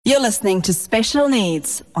You're listening to Special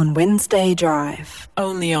Needs on Wednesday Drive.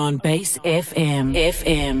 Only on Base FM.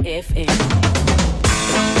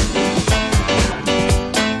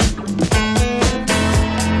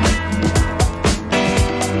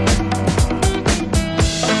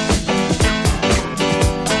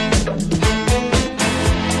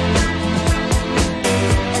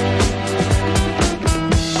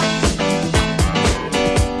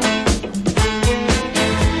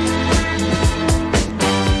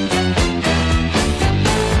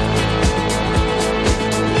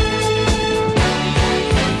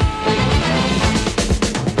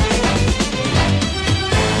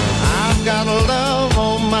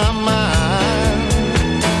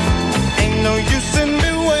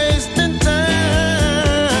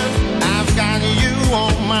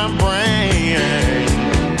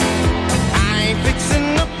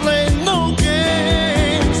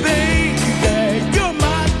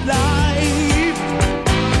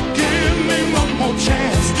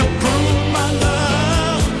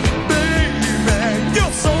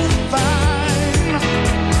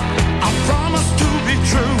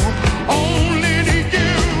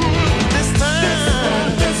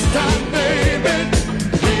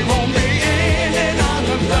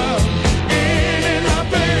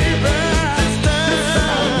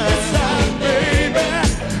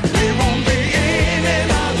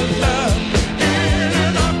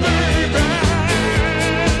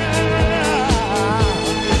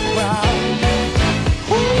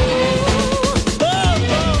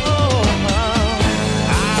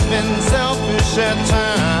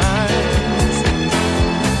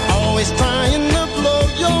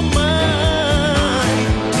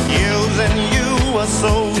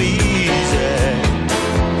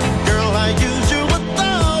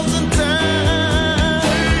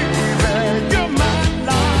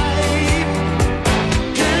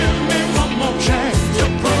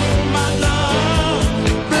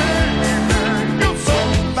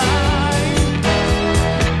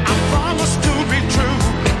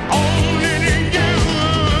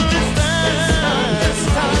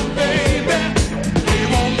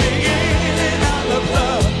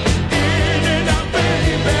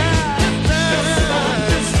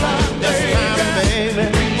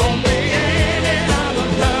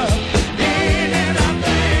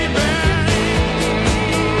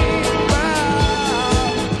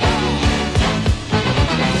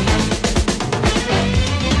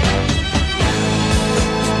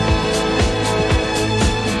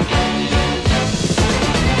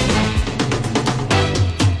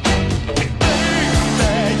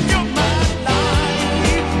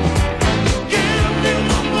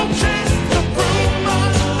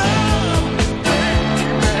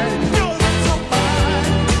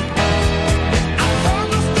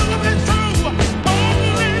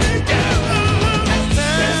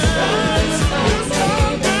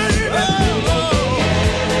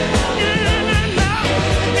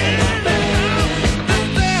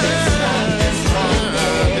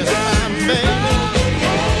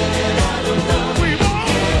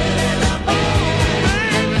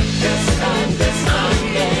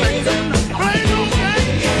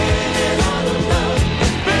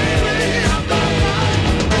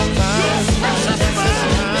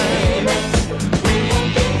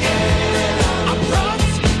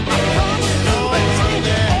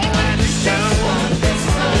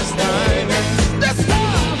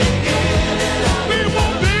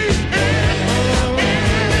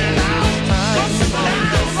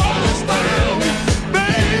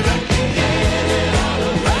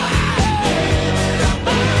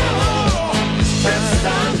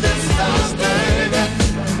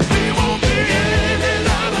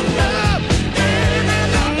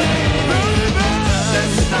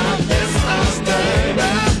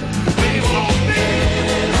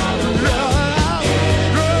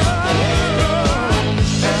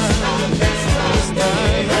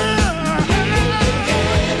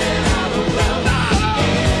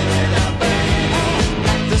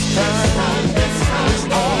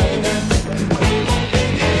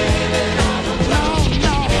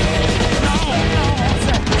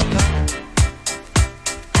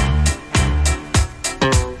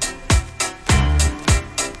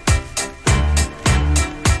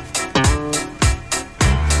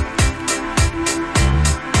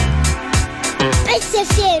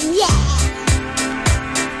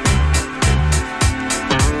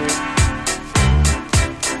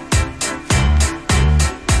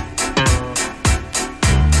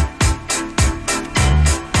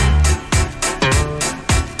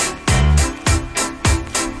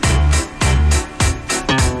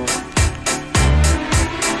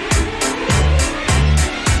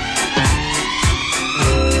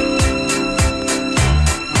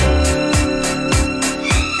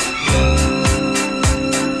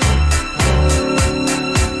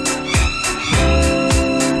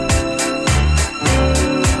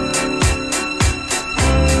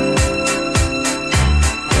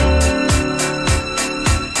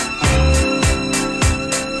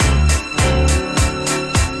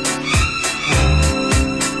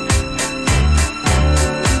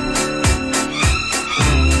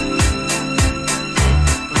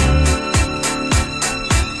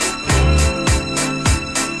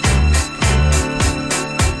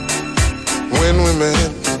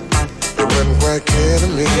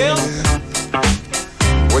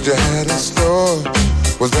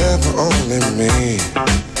 me.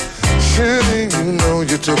 Surely you know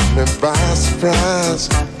you took me by surprise.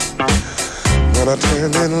 When I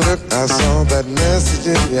turned and looked, I saw that message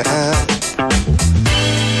in your eye.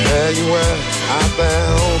 There you were, out there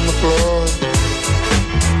on the floor.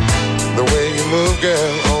 The way you move,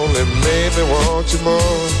 girl, only made me want you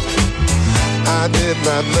more. I did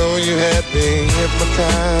not know you had me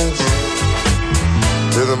hypnotized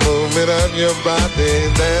to the movement of your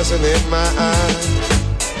body dancing in my eyes.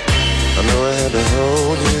 I know I had to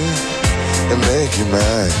hold you and make you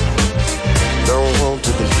mine. Don't want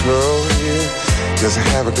to control you, just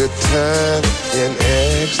have a good time in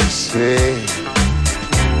ecstasy.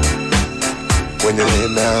 When you lay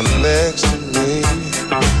down next to me,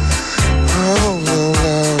 oh no,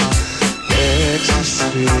 no,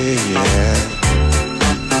 ecstasy, yeah.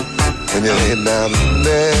 When you lay down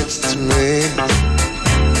next to me,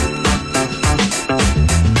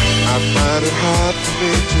 I find it hard for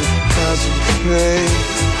me to concentrate.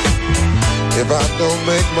 If I don't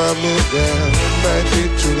make my move down, it might be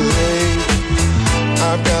too late.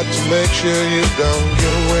 I've got to make sure you don't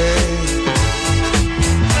get away.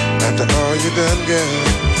 After all you done, girl,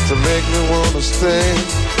 to make me wanna stay.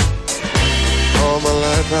 All my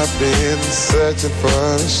life I've been searching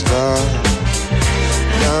for a star.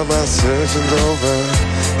 Now my searching's over,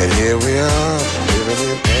 and here we are, living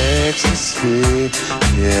in ecstasy,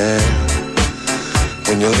 yeah.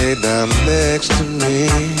 When you lay down next to me,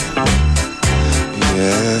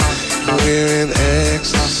 yeah, we're in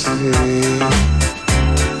ecstasy.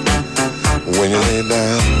 When you lay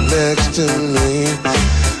down next to me,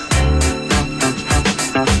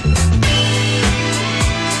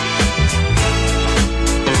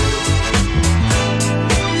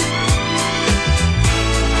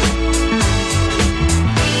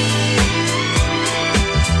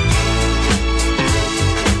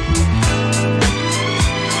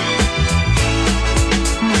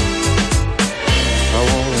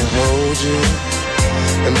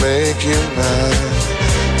 make you mine.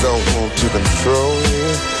 Don't want to control you,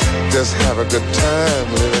 just have a good time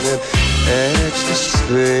living in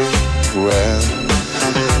ecstasy. Well,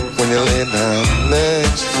 when you lay down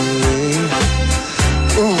next to me,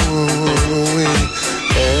 ooh,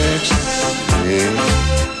 ecstasy.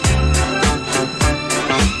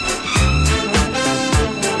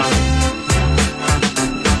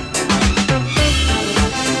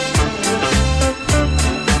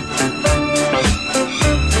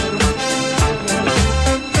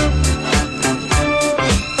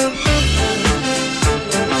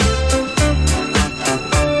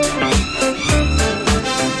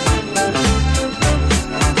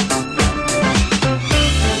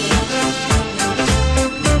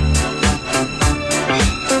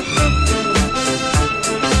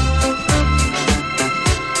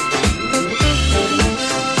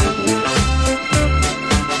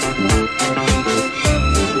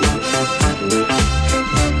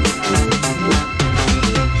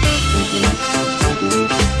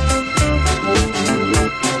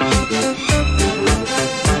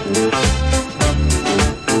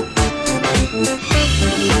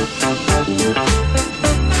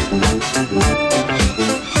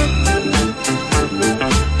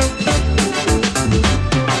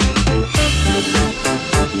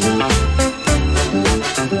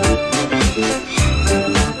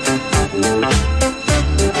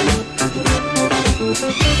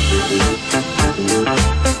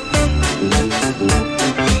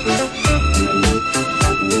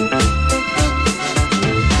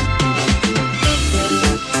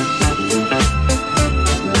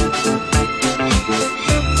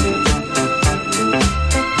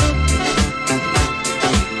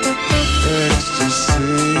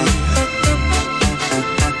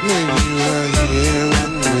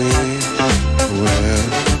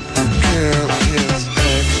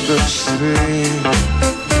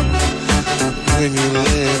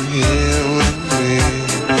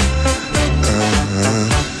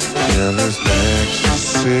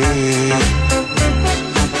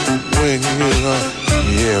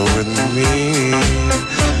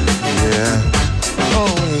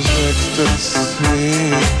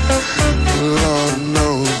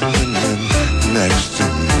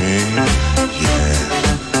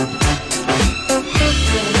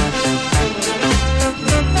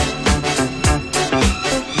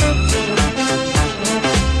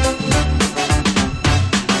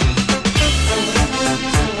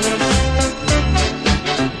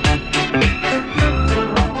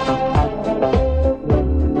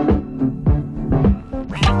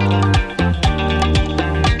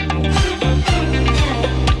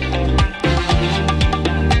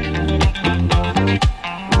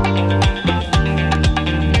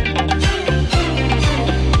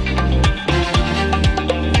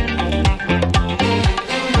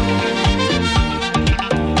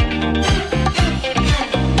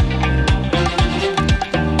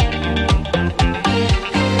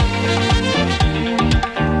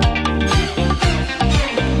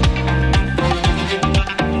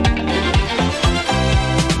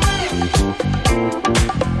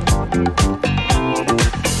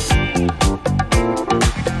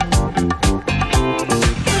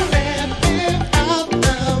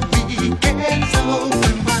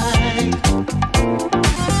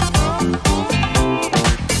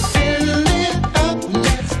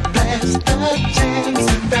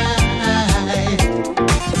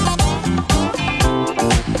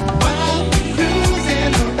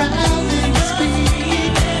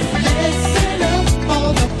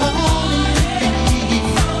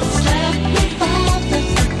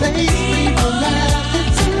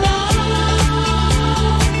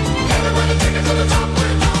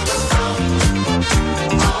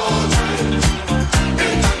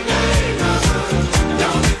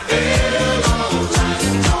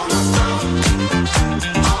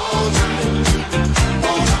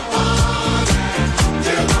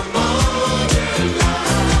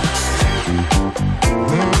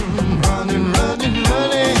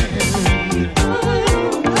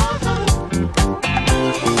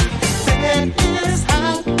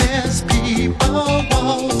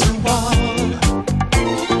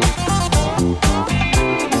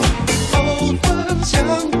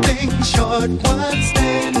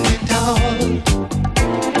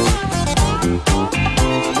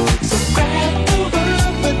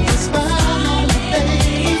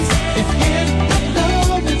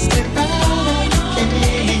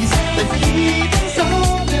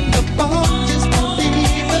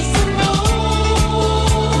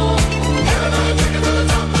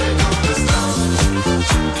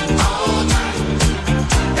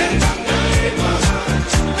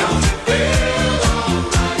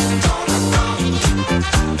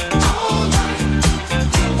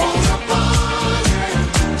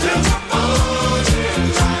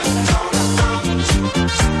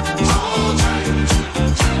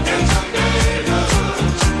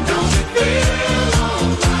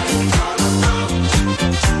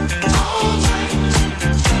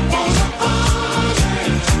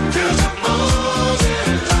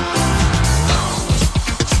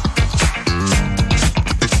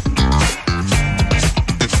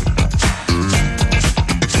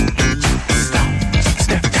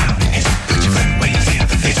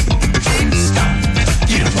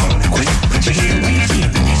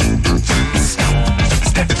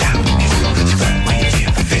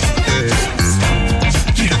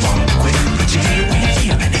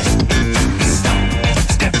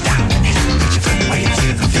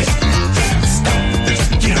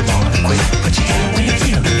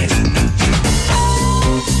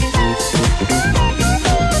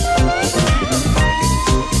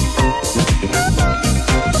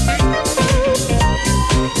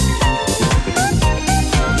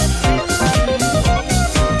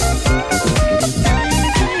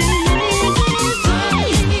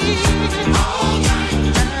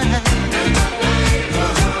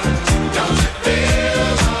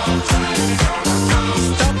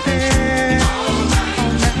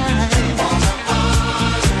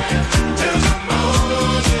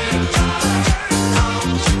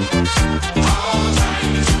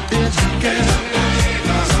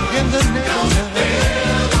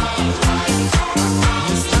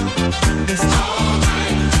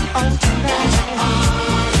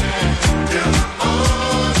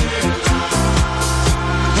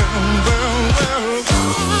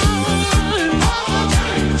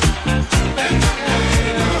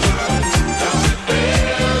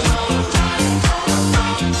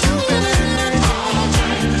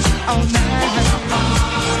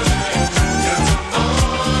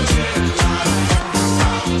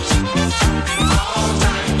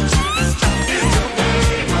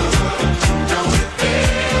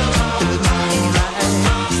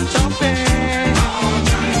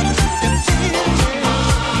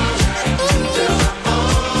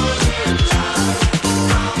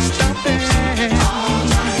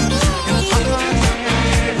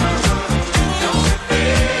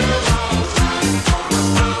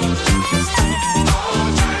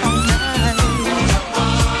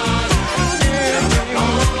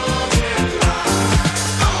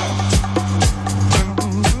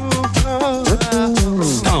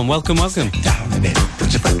 and welcome.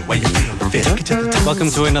 Welcome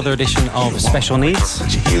to another edition of Special Needs.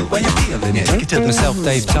 Myself,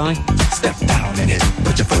 Dave Ty.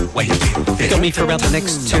 Got me for about the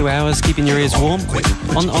next 2 hours, keeping your ears warm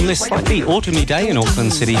on this slightly autumny day in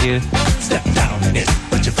Auckland City here. And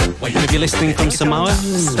if you're listening from Samoa,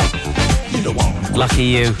 lucky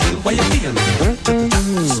you.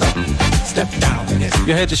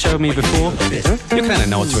 You heard the show me before. You kind of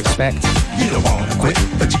know what to expect.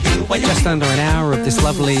 Just under an hour of this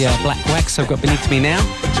lovely black wax I've got beneath me now.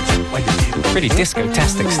 Pretty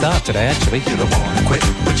disco-tastic start today, actually.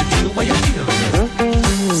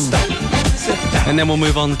 And then we'll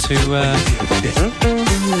move on to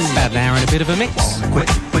about an hour and a bit of a mix.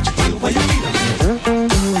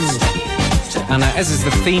 And as is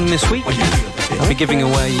the theme this week, I'll be giving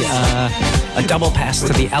away a double pass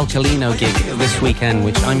to the Alcalino gig this weekend,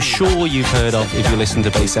 which I'm sure you've heard of if you listen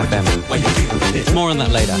to Bass FM. More on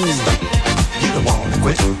that later.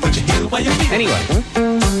 Anyway,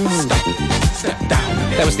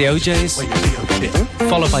 that was the OJs,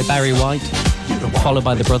 followed by Barry White, followed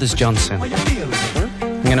by the Brothers Johnson.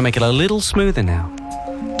 I'm going to make it a little smoother now,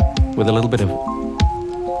 with a little bit of...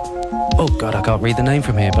 Oh, God, I can't read the name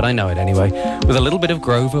from here, but I know it anyway. With a little bit of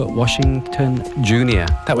Grover Washington Jr.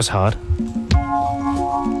 That was hard.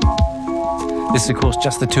 This is, of course,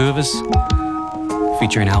 Just the Two of Us,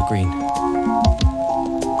 featuring Al Green.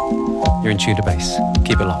 You're in tune to bass.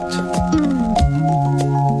 Keep it locked.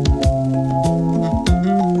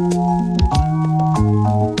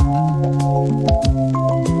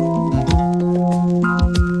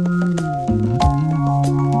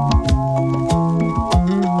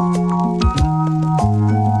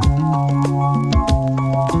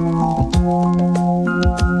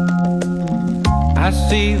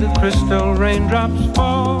 See the crystal raindrops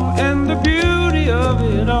fall, and the beauty of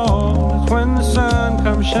it all is when the sun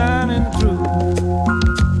comes shining through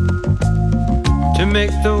to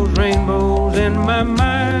make those rainbows in my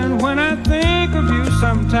mind when I think of you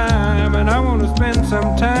sometime, and I want to spend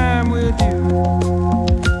some time with you.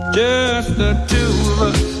 Just the two of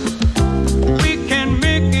us, we can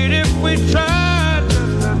make it if we try.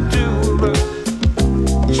 Just the two of us.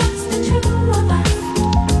 Just the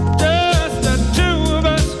two of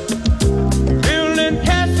us.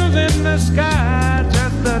 The sky,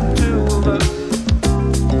 just the two of us,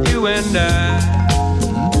 you and I.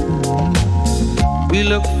 We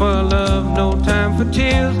look for love, no time for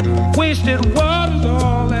tears. Wasted water's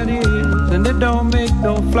all that is, and it don't make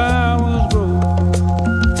no flowers grow.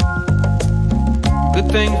 Good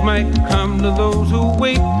things might come to those who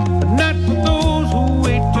wait, but not for those who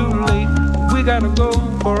wait too late. We gotta go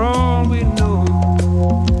for all we know.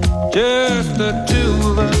 Just the two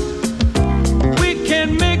of us.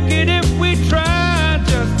 Can make it if we try,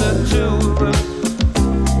 just the two of us.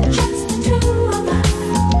 Just the two of us.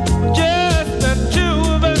 Just the two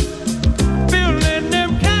of us. Building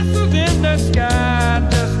them castles in the sky,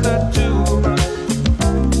 just the two of us.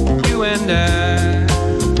 You and I.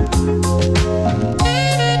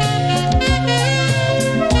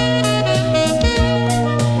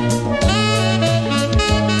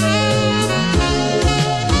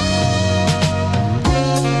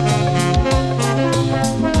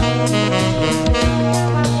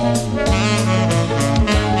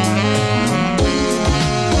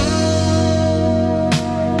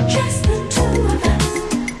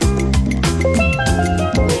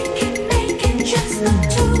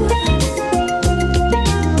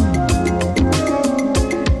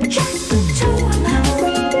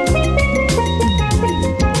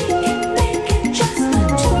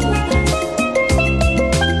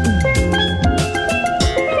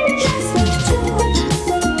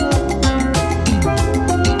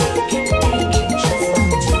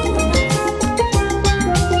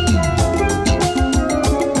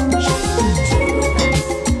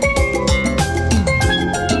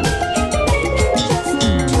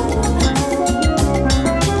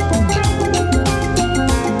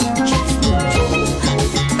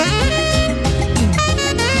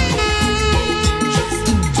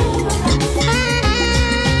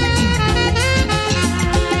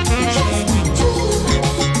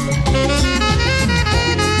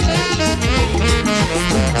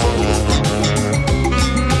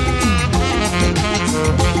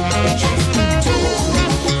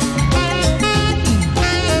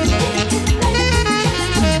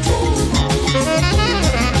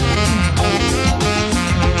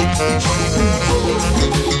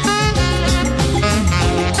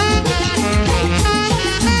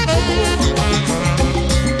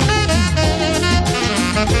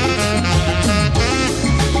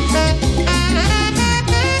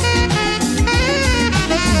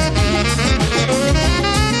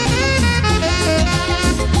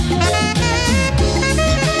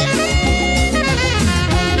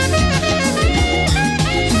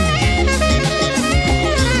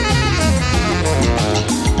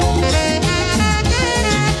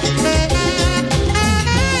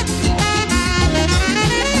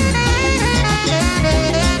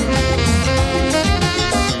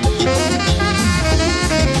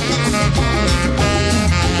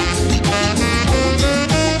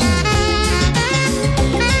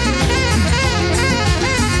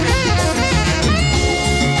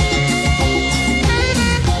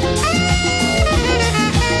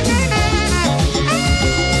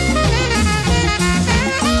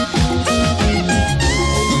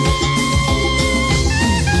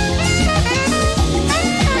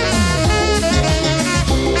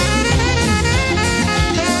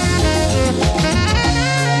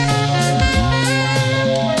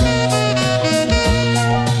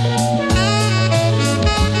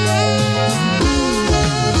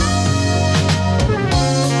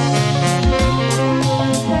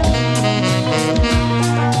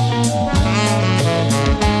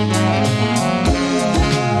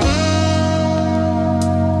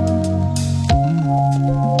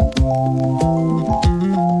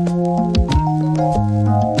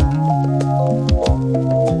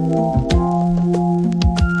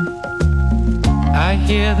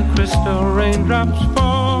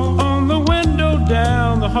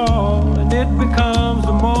 down the hall and it becomes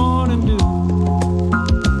the morning dew.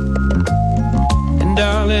 And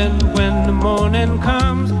darling, when the morning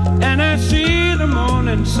comes and I see the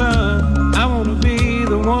morning sun, I wanna be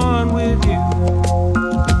the one with you,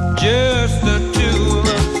 just the two of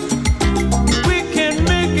us. We can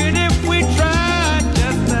make it if we try,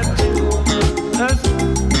 just the two of us.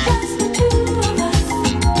 Just the two of us.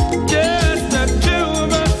 Just the two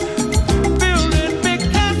of us, building big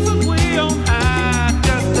castles way on high.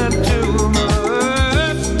 Just the two of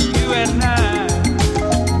us, you and I.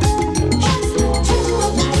 Just the two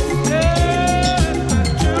of us. Just the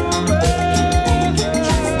two of us.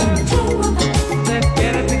 Just the two of us. Let's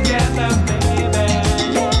get it together, baby.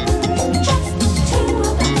 Just the two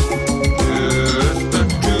of us. Just the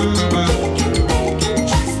two of us.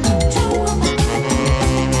 Just the two of us.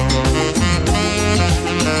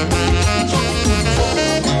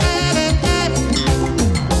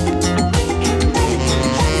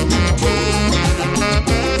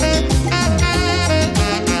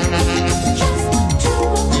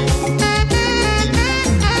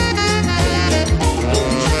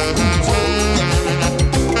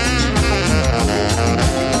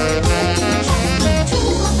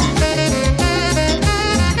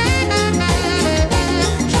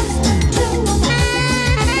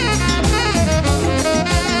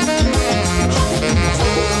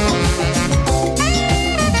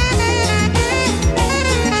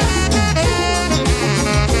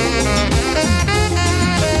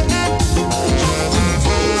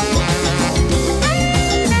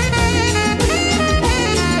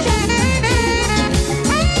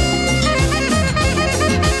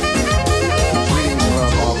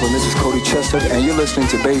 This is Cody Chester, and you're listening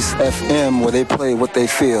to Bass FM, where they play what they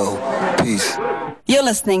feel. Peace. You're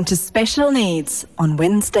listening to Special Needs on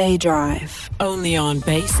Wednesday Drive. Only on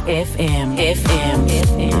Base FM.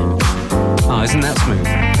 FM. Oh, isn't that smooth?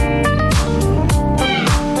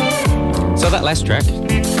 So that last track,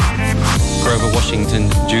 Grover Washington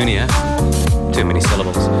Jr., too many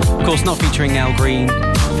syllables. Of course, not featuring Al Green,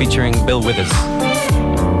 featuring Bill Withers.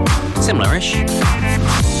 Similar-ish.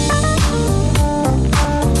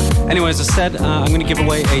 Anyway, as I said, I'm going to give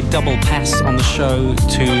away a double pass on the show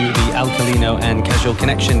to the Alkalino and Casual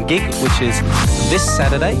Connection gig, which is this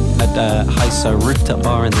Saturday at Hyso Rooftop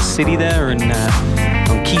Bar in the city there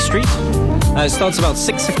on Key Street. It starts about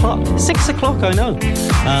 6 o'clock. 6 o'clock, I know.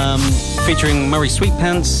 Featuring Murray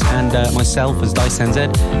Sweetpants and myself as Dice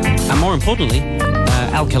NZ. And more importantly,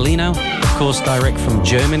 Alkalino, of course, direct from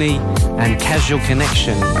Germany, and Casual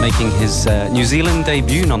Connection making his New Zealand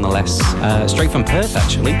debut nonetheless, straight from Perth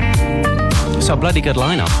actually. So a bloody good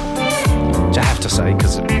lineup, which I have to say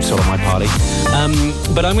because it's sort of my party.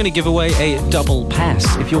 But I'm going to give away a double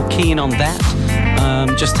pass. If you're keen on that,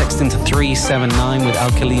 just text into 379 with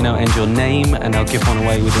Alkalino and your name, and I'll give one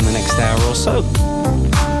away within the next hour or so.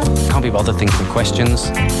 Can't be bothered thinking of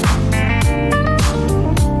questions.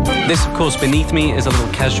 This, of course, beneath me is a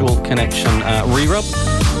little Casual Connection re-rub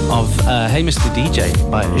of Hey Mr. DJ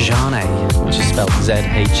by Zhane, which is spelled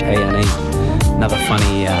Z-H-A-N-E. Another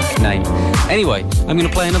funny name. Anyway, I'm going to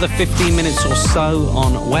play another 15 minutes or so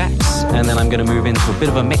on Wax, and then I'm going to move into a bit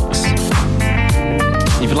of a mix.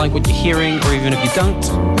 If you like what you're hearing, or even if you don't,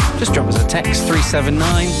 just drop us a text, 379.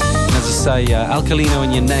 And as I say, Alkalino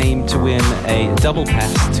and your name to win a double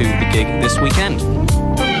pass to the gig this weekend.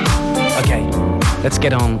 Okay, let's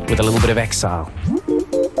get on with a little bit of Exile.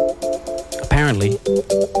 Apparently,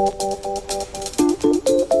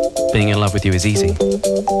 being in love with you is easy.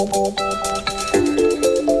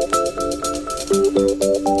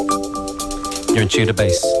 You're in tune to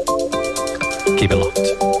bass. Keep it locked.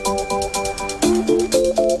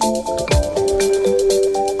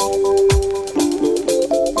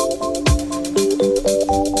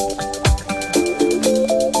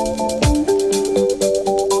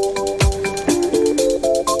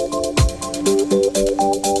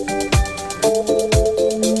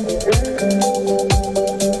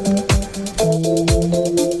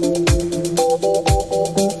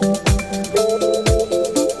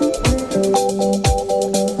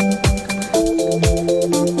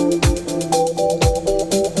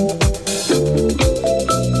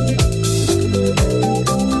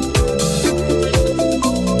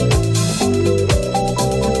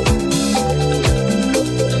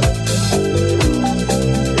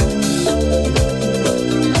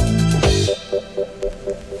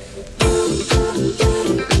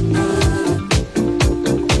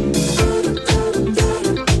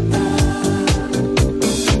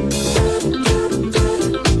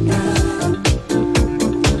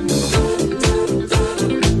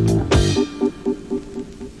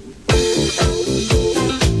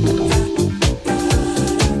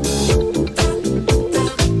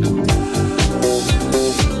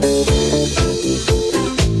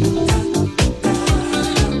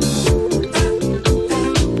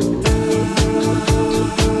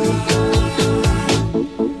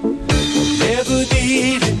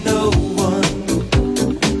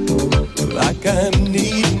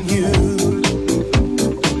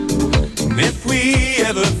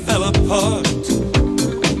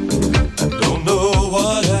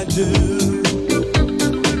 do.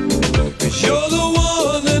 'Cause you're the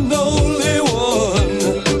one and only one.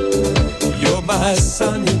 You're my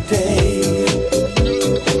sunny day.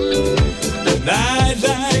 And I'd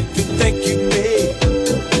like to thank you, babe,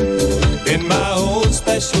 in my own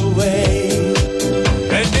special way.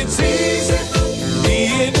 And it's easy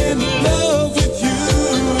being in love with you.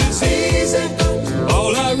 It's easy.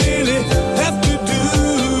 All I really have to do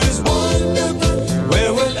is wonder,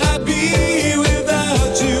 where would I be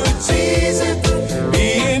without you? It's easy.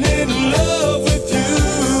 Being in love with you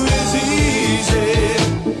is easy.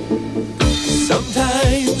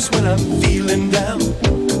 Sometimes when I'm feeling down,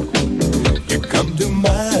 you come to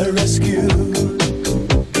my rescue.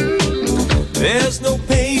 There's no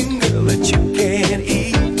pain, girl, that you can't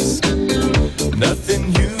ease. Nothing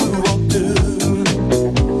you won't do.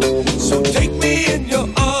 So take me in your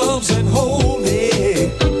arms and hold me.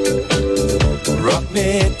 Rock me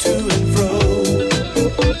to and fro.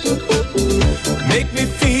 Make me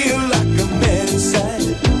feel like a man inside.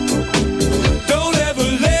 Don't ever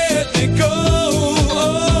let me go.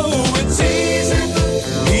 Oh, it's easy.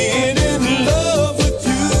 Being in love with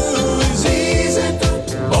you is easy.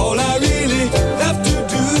 All I really have to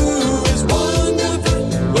do is wonder,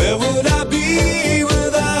 where would I be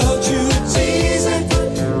without you? It's easy.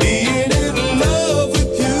 Being in love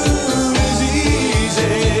with you is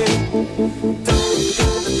easy.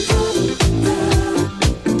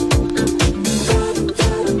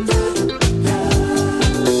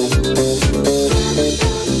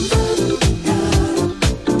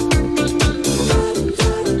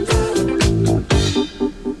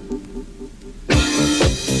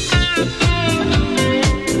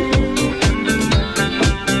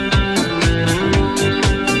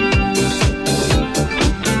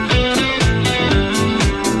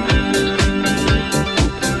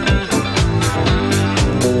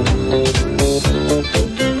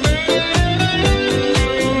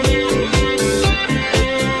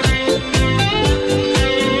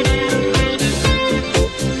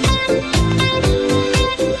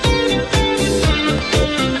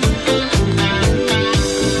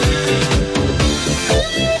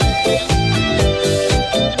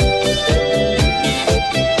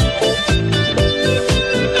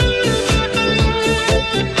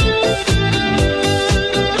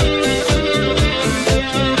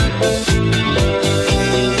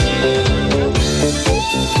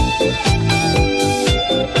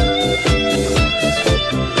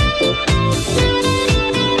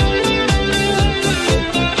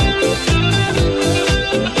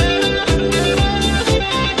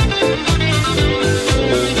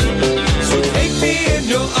 So take me in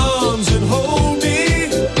your arms and hold me.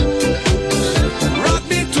 Rock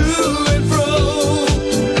me to and fro.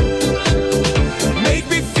 Make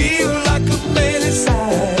me feel like a man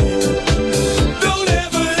inside. Don't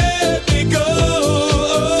ever let me go.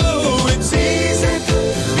 Oh, it's easy.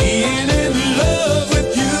 Being in love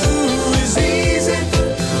with you is easy.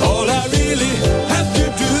 All I really have to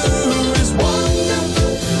do is wonder,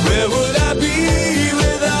 where would I be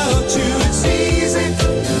without you? It's easy.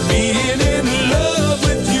 Being in love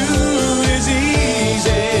with you is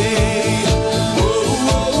easy. Whoa,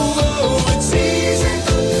 whoa, whoa, it's easy.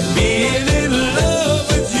 Being in love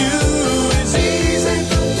with you is easy.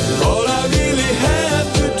 All I really have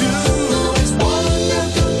to do is wonder,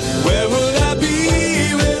 where would I be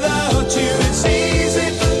without you? It's easy.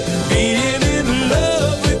 Being in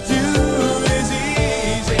love with you is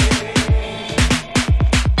easy.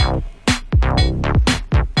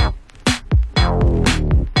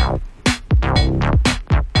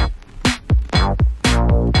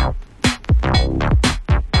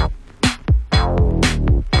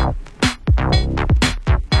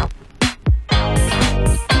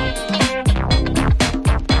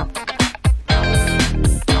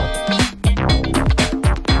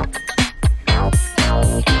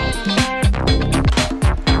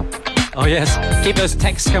 Oh, yes. Keep those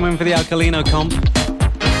texts coming for the Alcalino comp.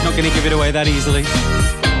 Not going to give it away that easily.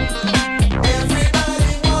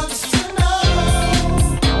 Everybody wants to know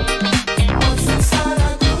what's inside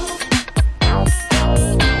our groove.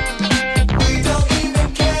 We don't even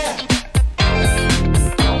care,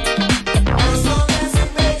 as long as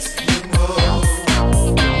it makes you move.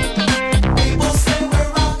 People say we're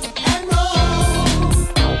rock and roll,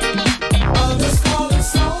 others call it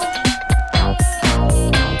soul.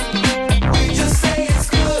 We just say it's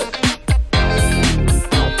good,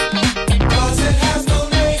 'cause it has no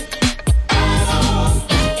name.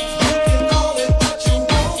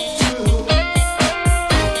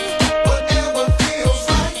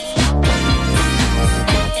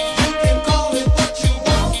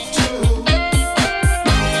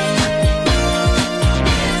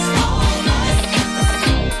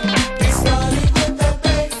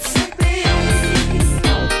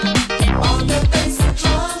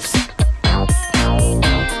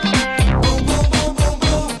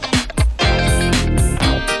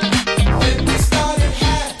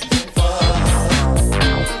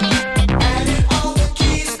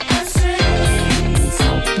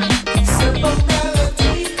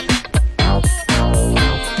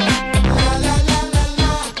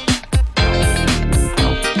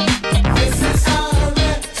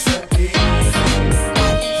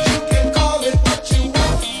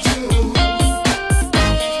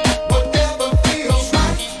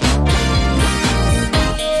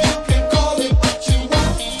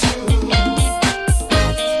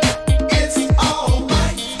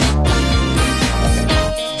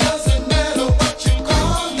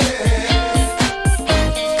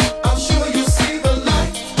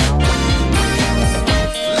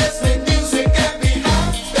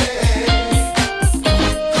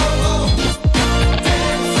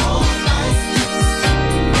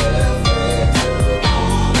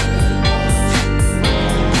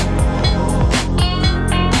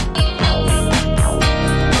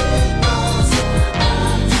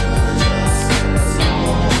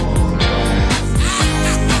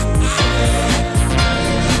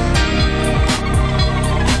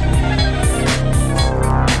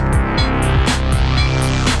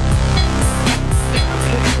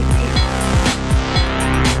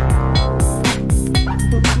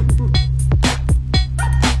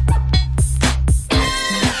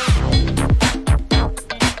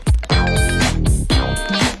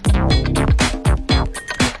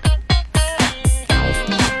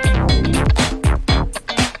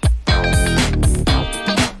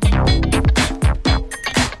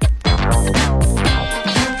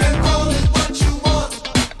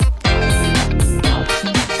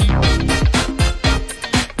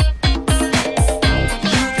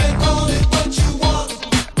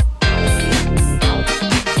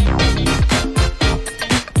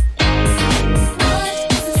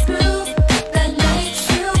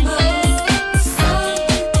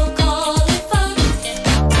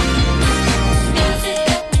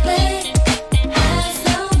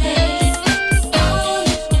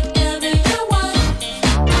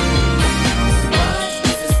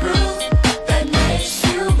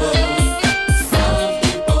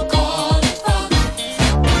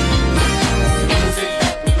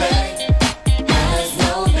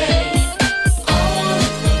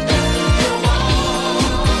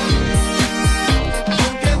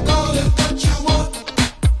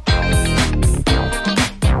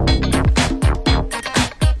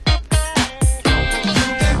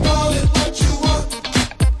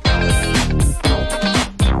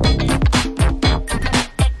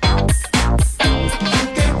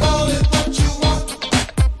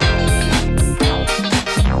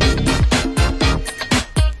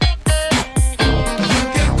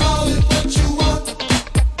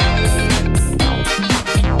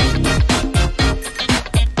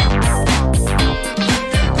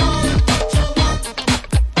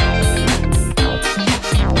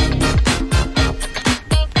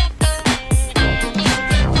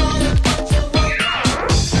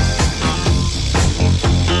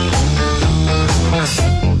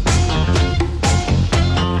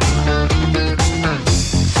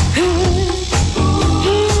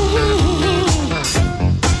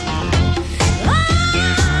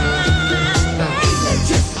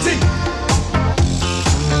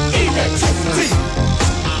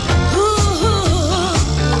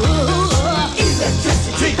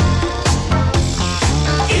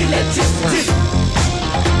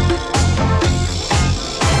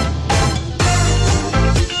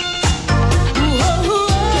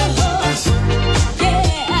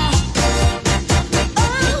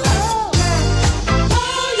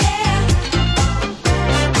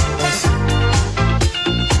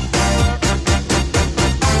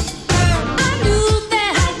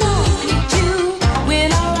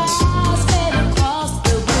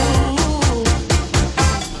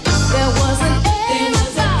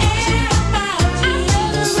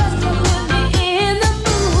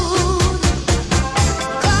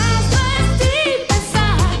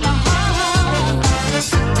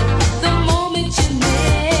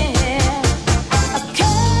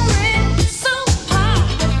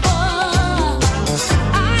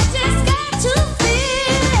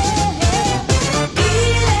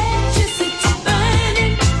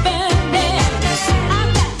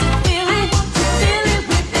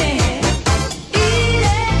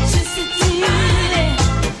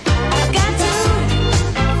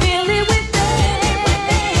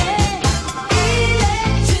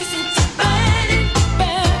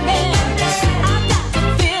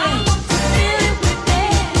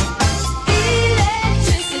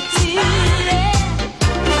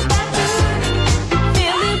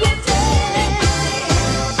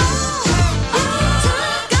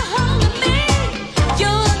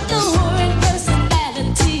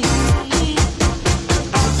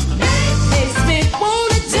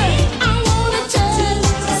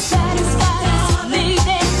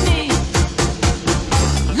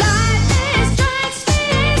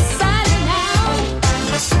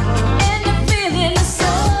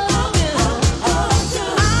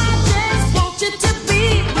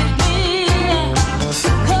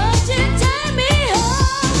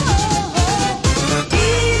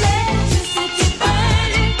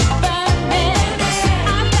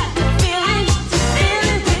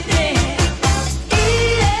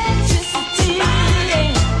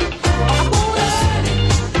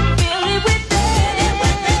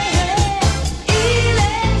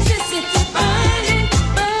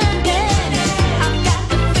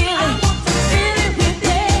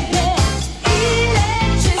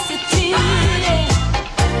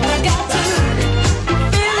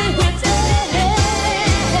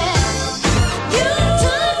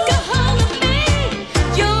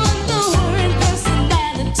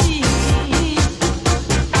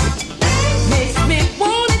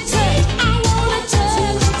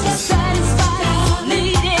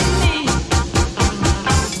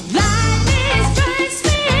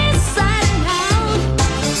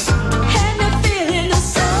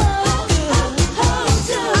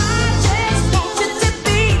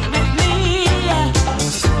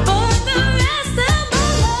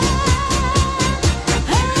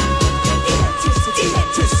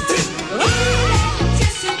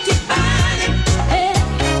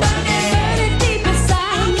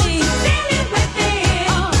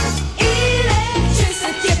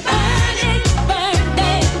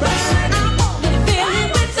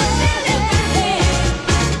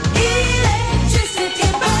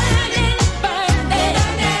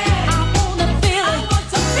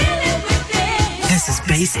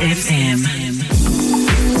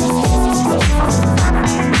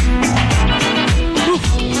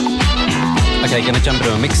 Okay, gonna jump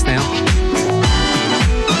into a mix now.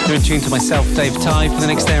 You're in tune to myself, Dave Ty, for the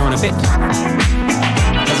next hour and a bit.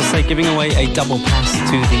 As I say, giving away a double pass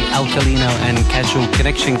to the Alkalino and Casual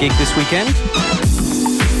Connection gig this weekend.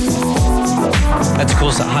 That's of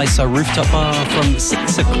course at Heisa Rooftop Bar from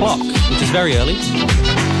 6 o'clock, which is very early.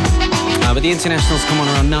 But the internationals come on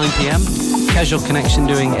around 9 p.m. Casual Connection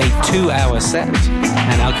doing a 2-hour set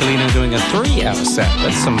and Alkalino doing a 3-hour set.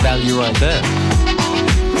 That's some value right there.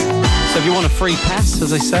 So if you want a free pass,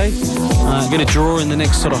 as I say, I'm going to draw in the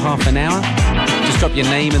next sort of half an hour. Just drop your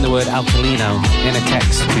name and the word Alkalino in a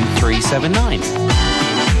text to 379.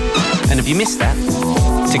 And if you missed that,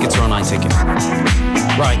 tickets are on iTicket.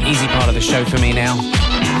 Right, easy part of the show for me now.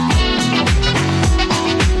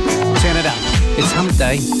 Turn it up. It's hump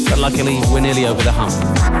day, but luckily we're nearly over the hump.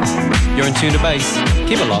 You're in tune to bass.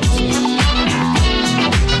 Keep it locked.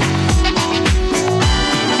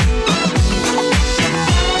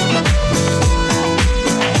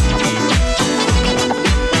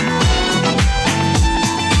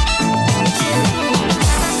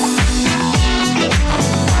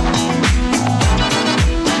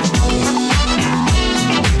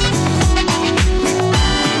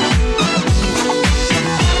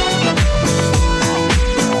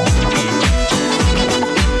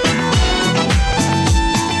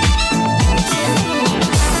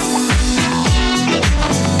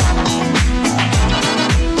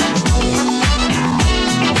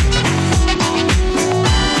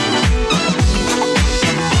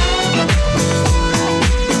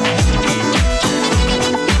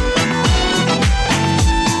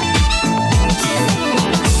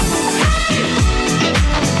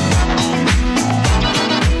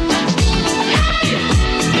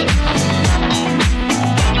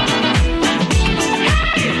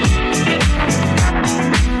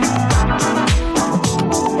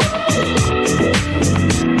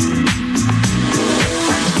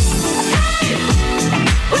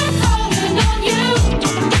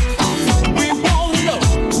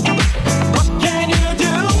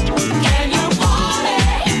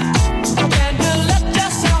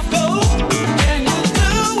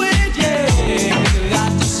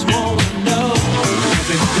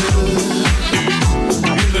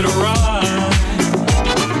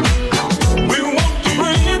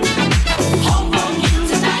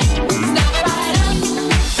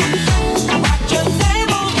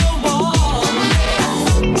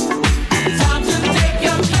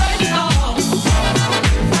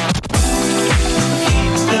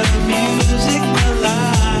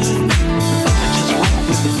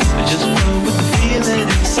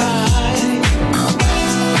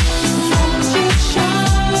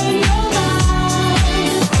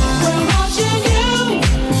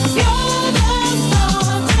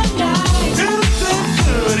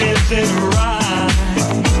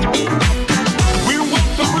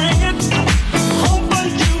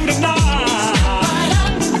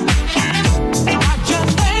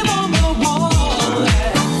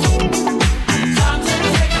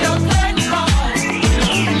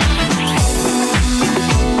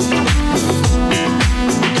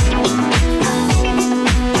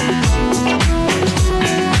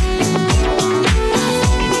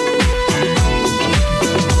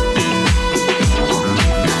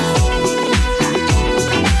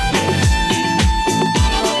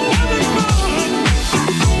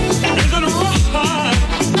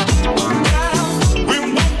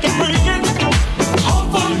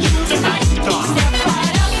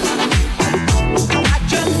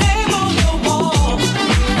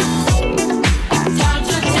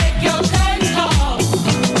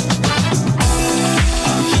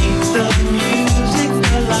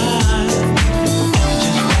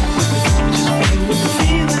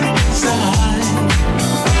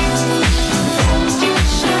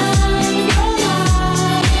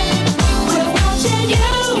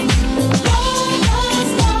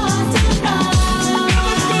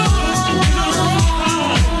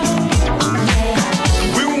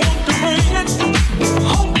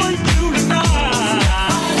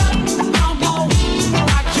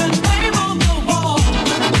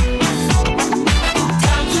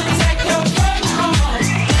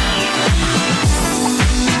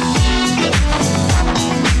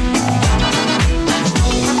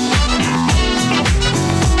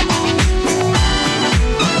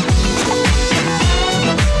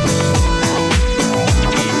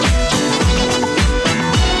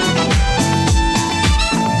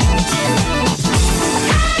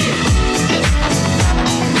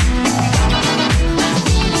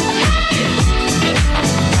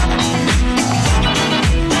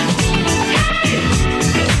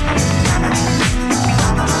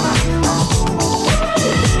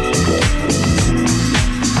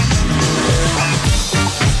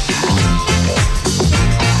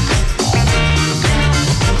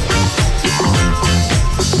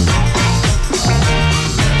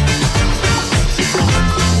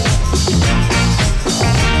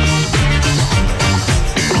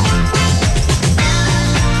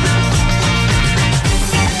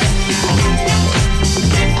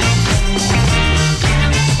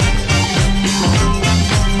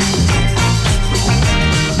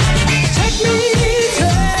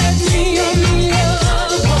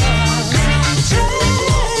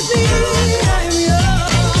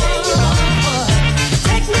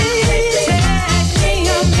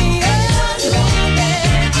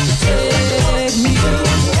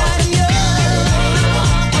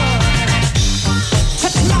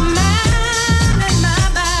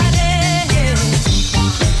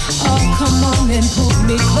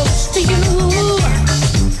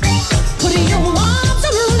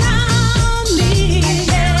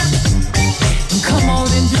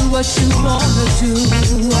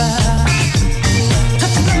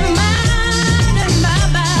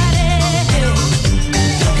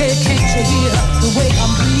 you hear the way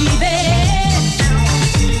I'm breathing?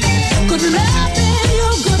 Good loving,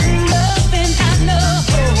 your good loving, I know.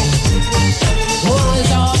 Oh,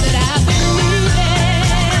 it's all that I've been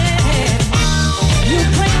needing. You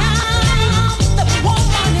bring out the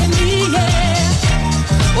woman in me,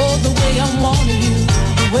 yeah. Oh, the way I'm wanting you,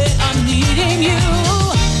 the way I'm needing you.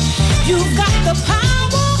 You've got the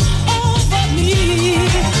power over me.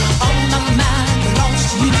 All my mind belongs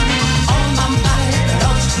to you. All my mind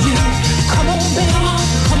belongs to you. Come on, baby.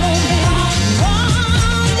 Come on, baby. Oh,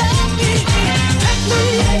 love me. Take me.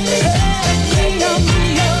 Take me. I'm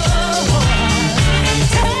yours.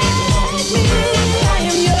 Take me. I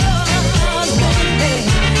am yours, baby.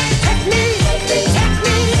 Take me. Take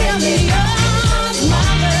me. I'm yours, my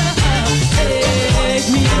love. Take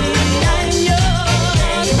me. I am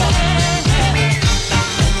yours, baby.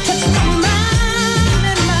 Touch my mind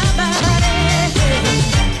and my body.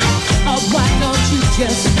 Oh, why don't you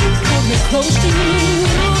just pull me close to you?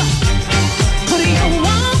 Put your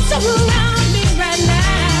arms around me right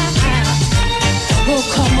now. Oh,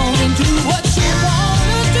 come on and do what you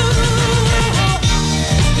wanna do.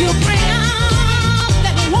 You bring out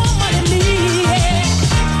that woman in me, yeah.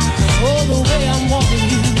 Oh, the way I'm wanting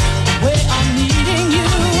you, the way I'm needing you.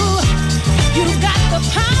 You've got the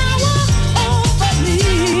power over me.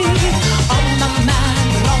 All my mind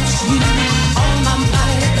belongs to you. All my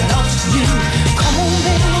mind belongs to you. Come on,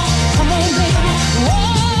 baby. Come on, baby. Oh,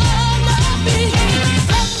 love me.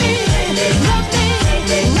 Love me. Love me.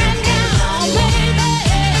 Right now,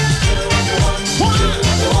 baby.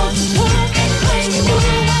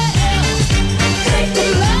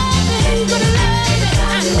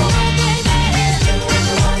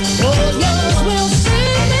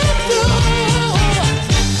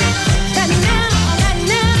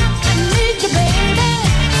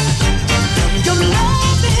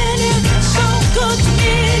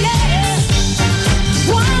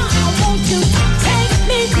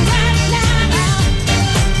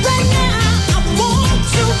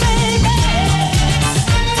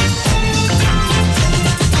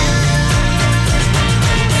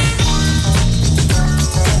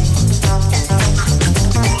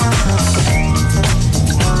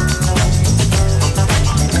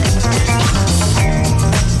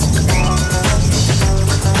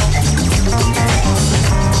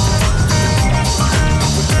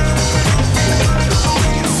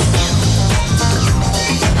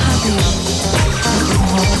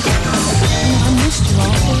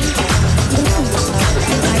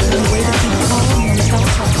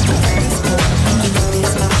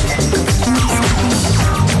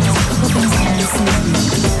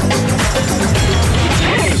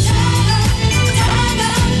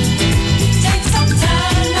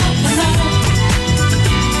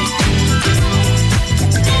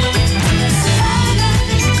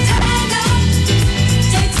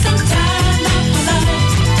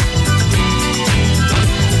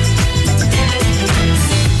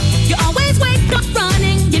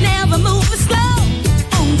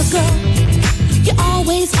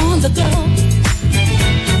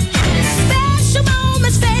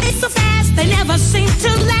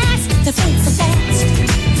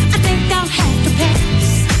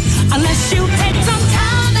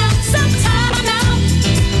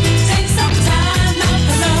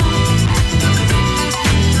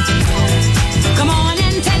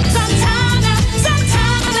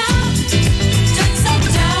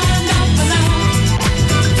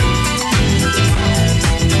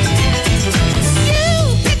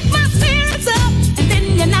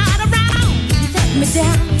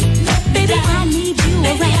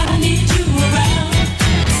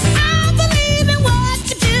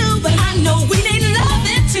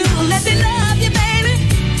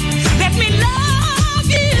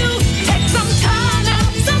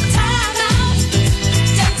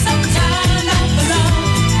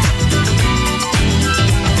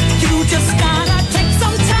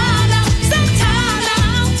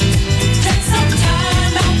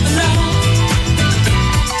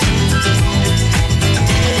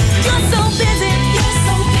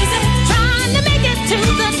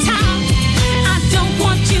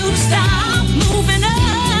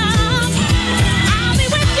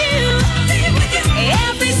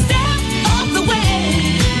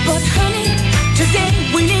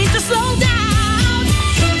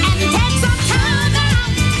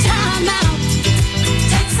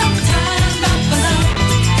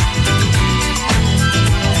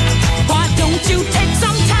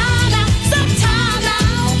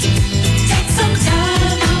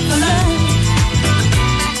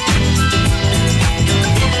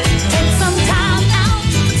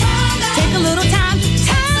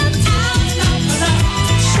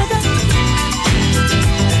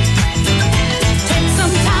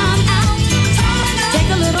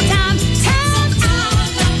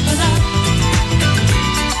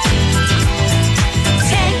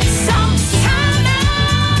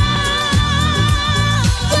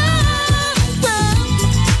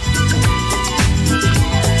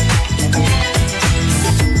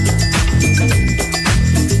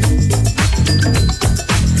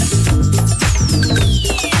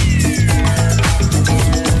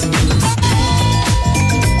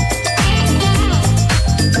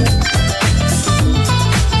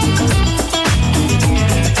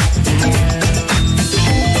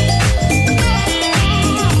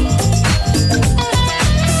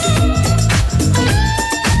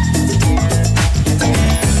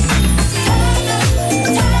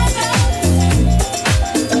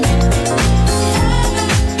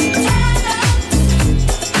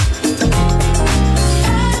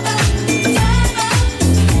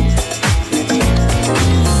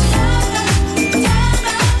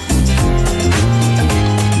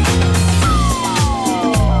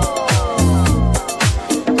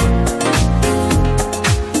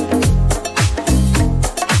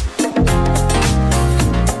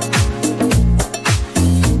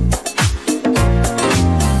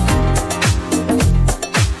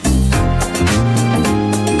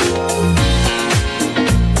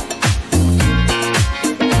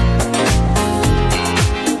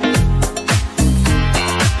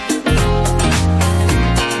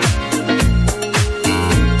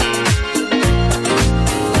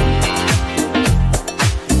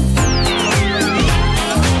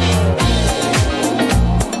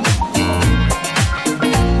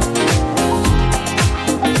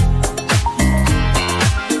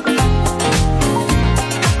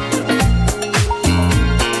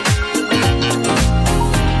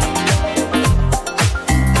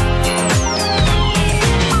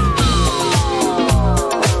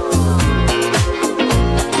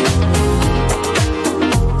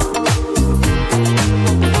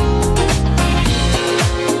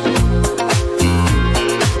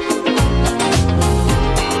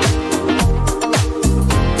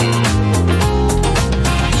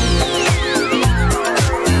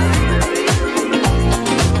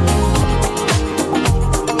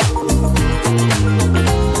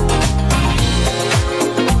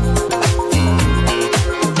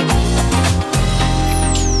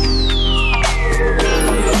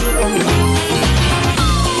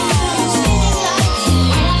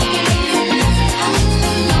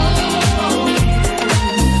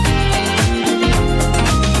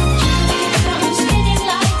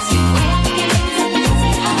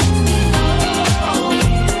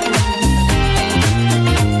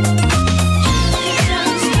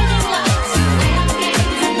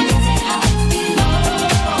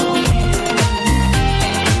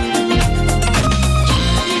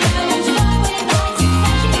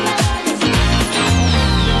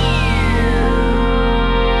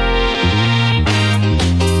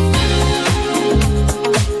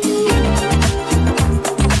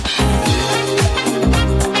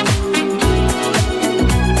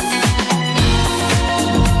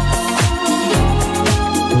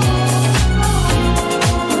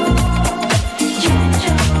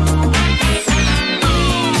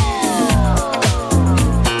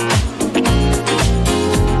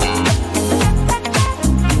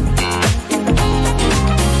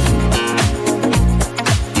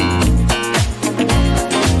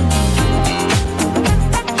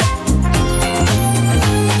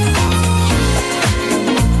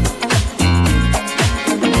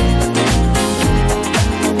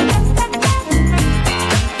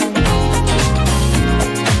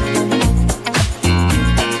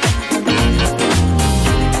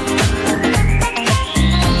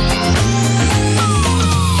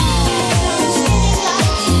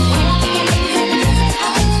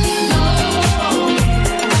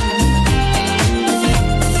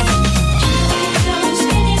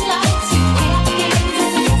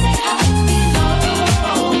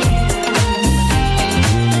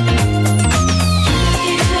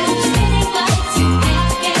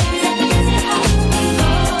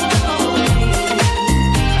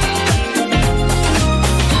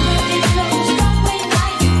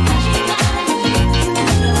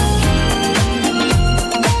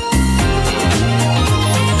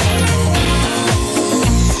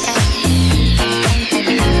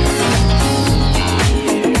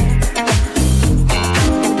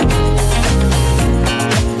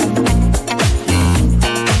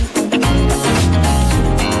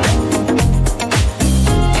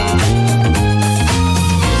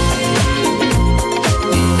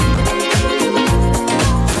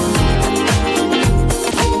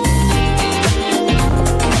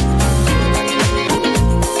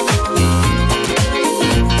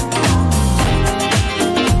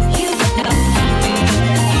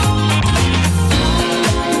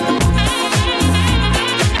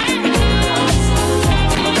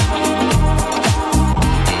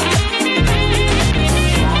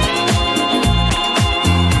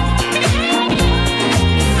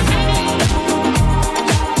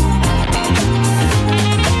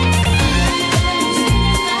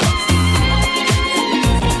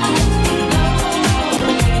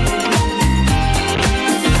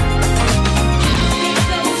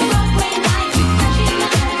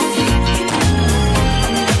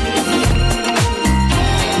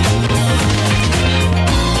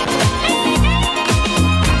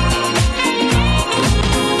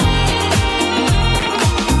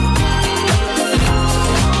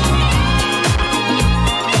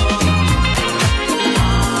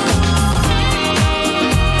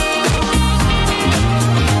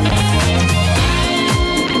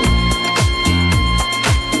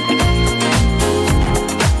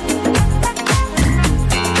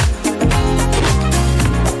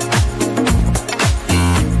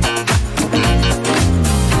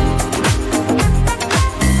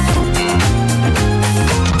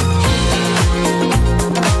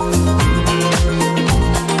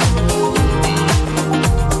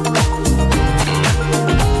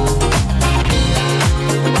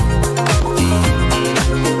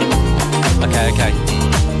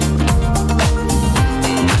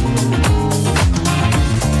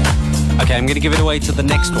 I'm going to give it away to the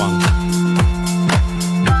next one.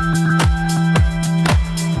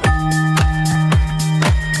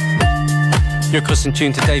 You're of course in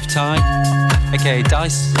tune to Dave Ty, aka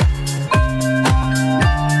Dice.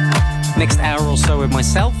 Next hour or so with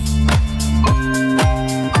myself.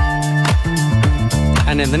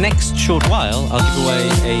 And in the next short while, I'll give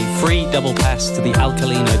away a free double pass to the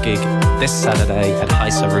Alkalino gig this Saturday at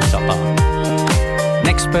Heisa Rooftop Bar.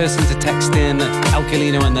 Next person to text in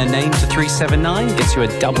Alkalino and their name to 379 gets you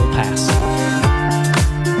a double pass.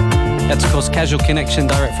 That's of course Casual Connection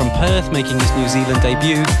direct from Perth, making his New Zealand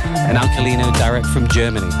debut, and Alkalino direct from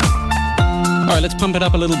Germany. Alright, let's pump it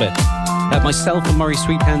up a little bit. Myself and Murray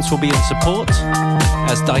Sweetpants will be in support,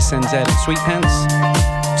 as Dice NZ and Sweetpants.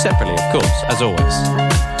 Separately, of course, as always.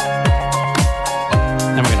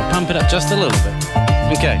 And we're going to pump it up just a little bit.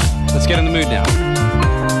 Okay, let's get in the mood now.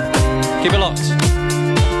 Keep it locked.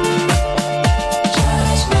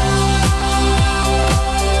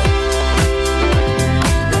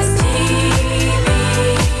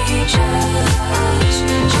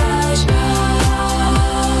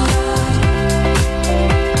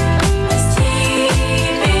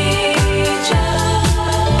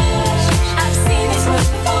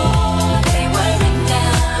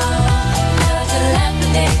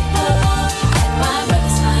 My brother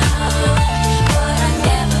smiled, but I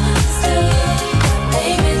never understood.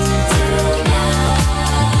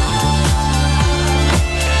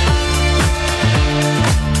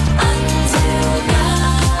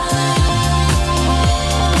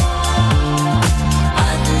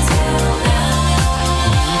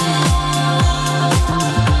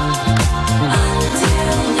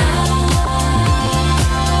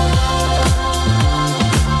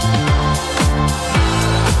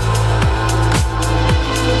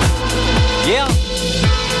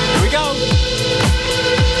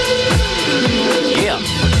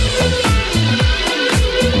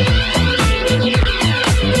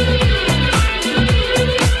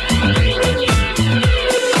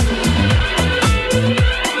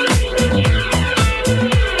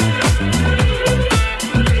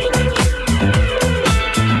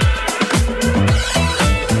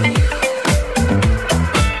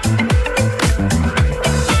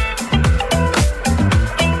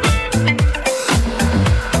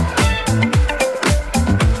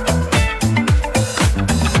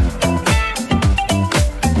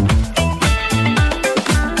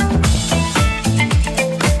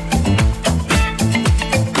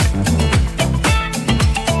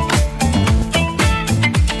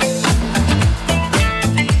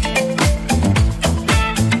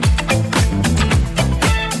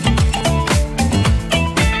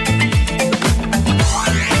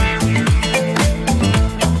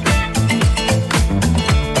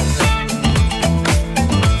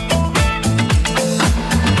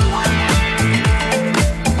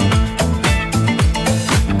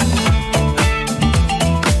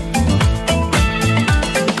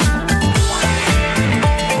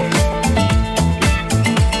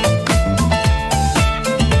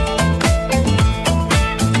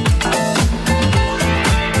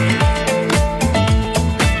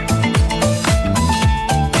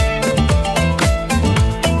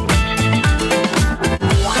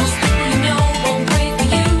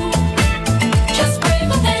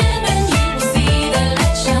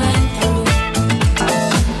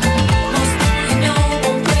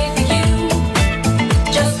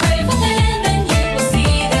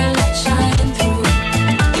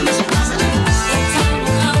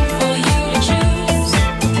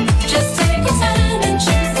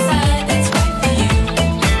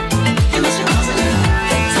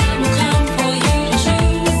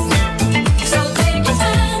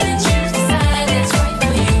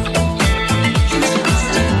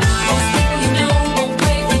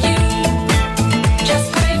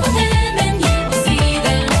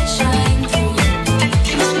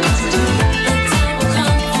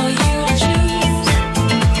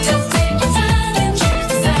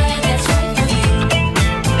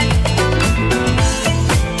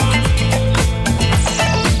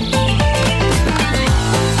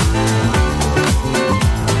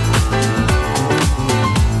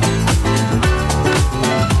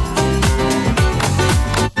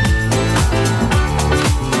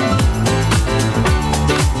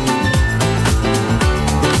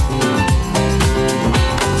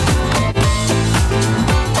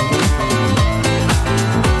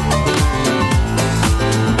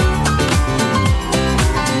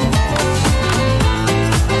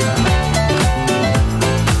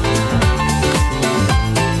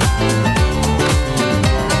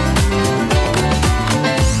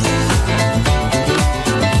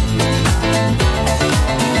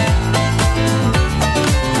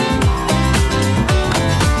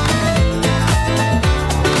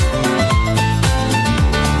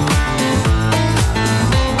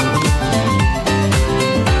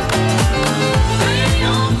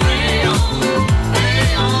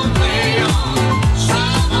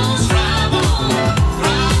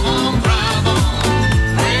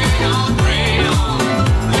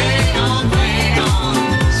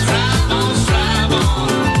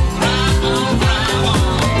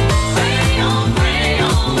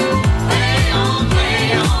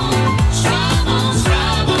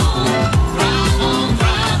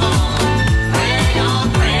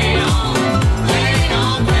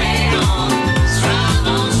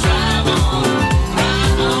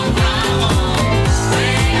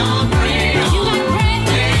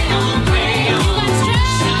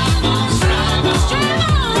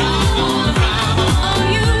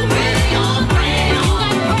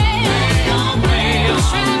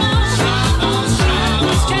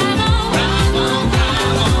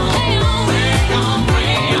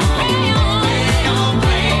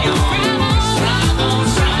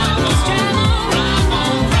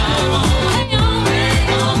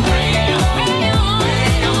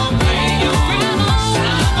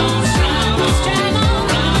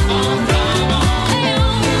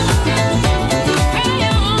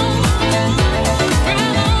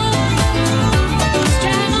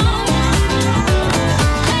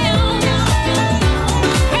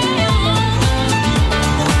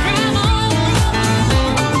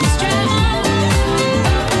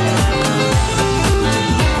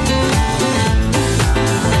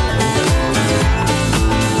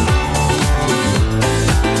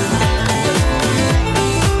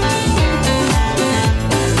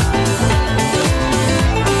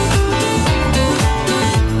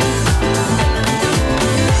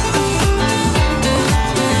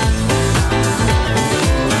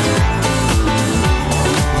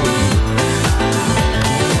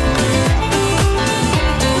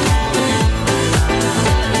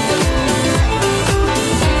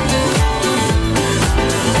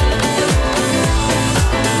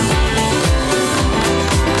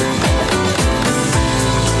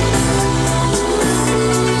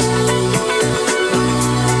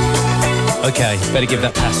 Okay, better give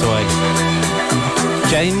that pass away.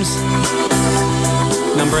 James,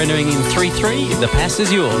 number ending in 33, the pass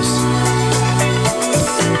is yours.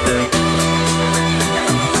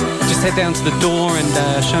 Just head down to the door and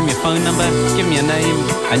show them your phone number, give them your name,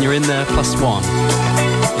 and you're in there +1.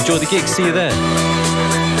 Enjoy the gig, see you there.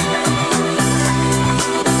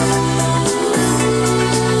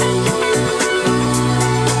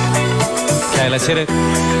 Okay, let's hit it.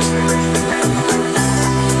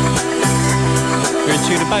 You're in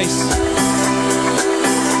tune to bass.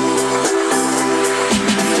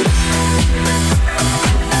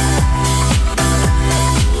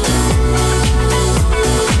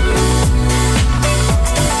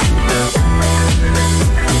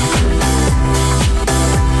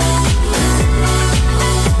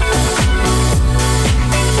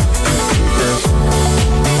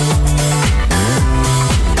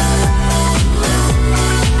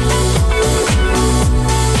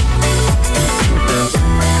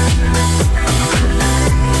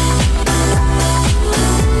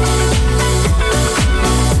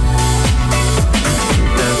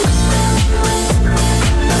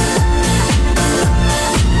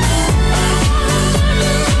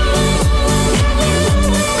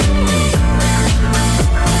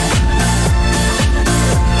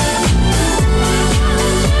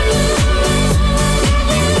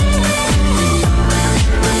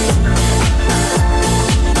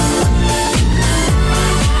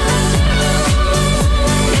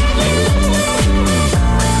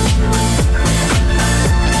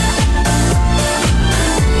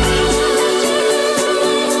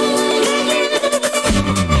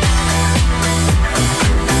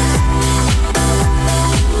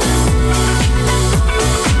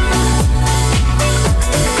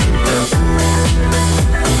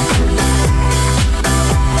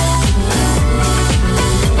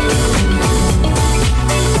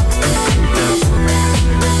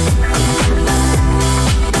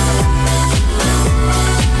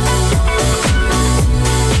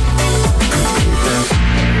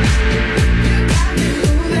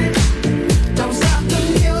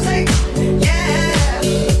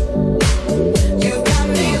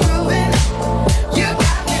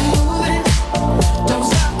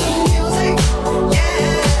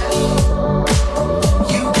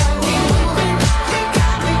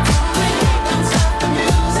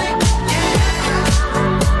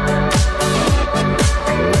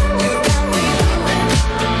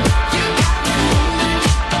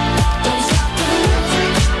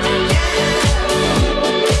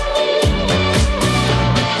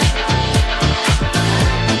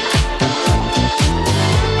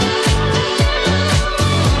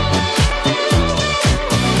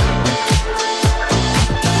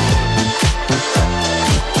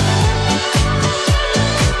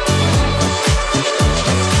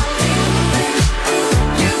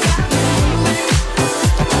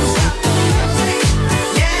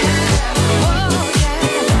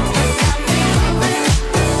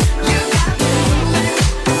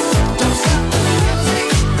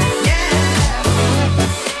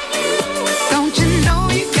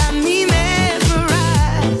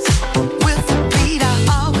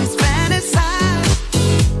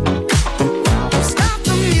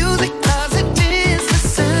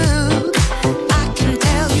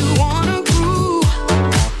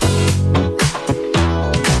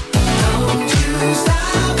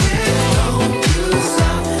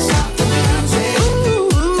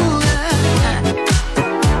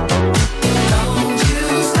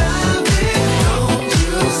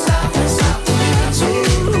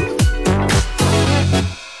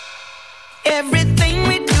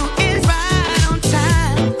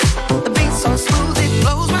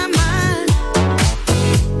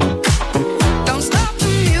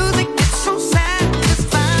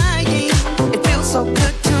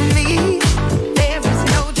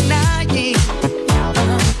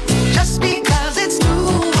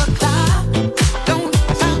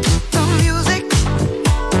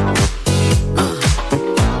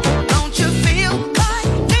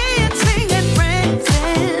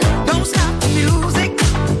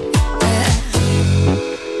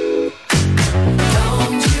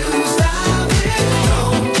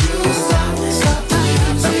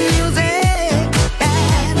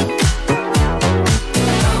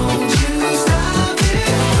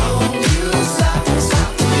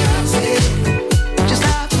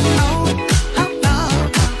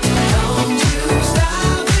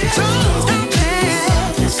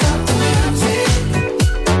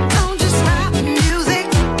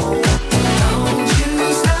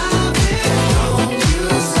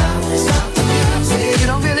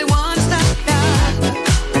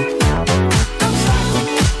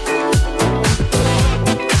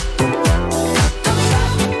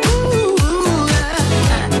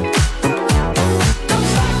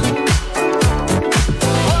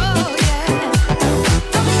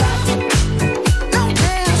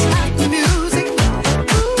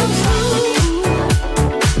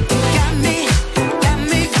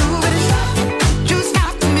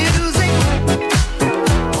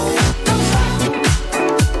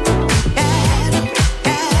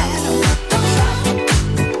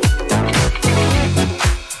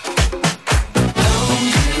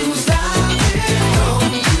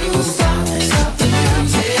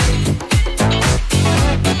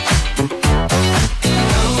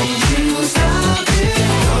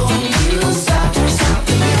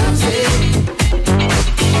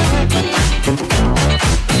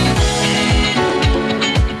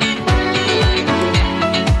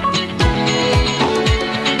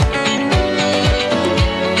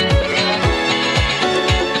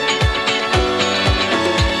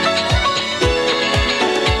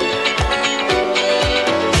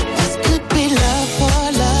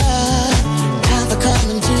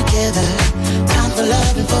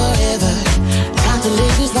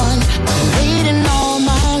 Waiting all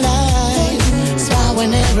my life. Smile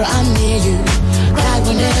whenever I'm near you. Cry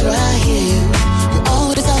whenever I hear you. You're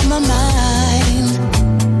always on my mind.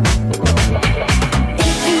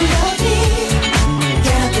 If you love me,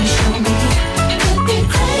 yeah, then show me. Could be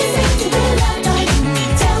crazy to be loved by you.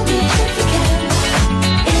 Tell me if you can.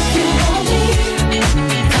 If you want me,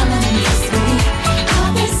 come on and kiss me.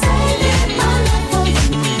 I'll be saving my love for you.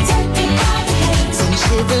 Take me by the hand. Send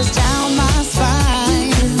shivers down my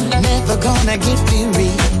spine. Never gonna get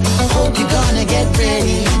weary. Hope you're gonna get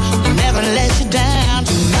ready. Never let you down.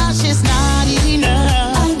 Too much is not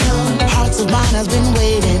enough. I know. Hearts of mine has been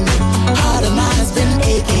waiting. Heart of mine has been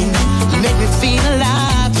aching. You make me feel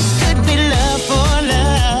alive. This could be love for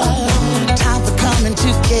love. Time for coming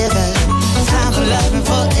together. Time for loving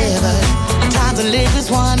forever. Time to live as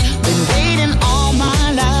one. Been waiting all my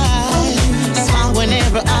life. Smile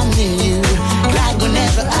whenever I'm near you. Glad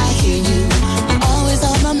whenever I hear you. You're always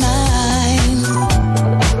on my mind.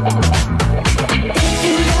 If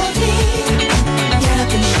you love me, yeah,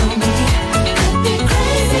 then show me. Could be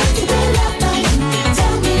crazy to be loved by you.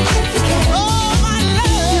 Tell me if you can. Oh, my love.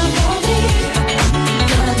 If you want me,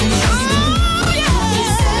 come on and kiss me. I'll be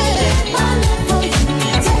saving my love for you.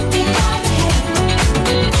 Take me by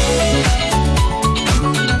the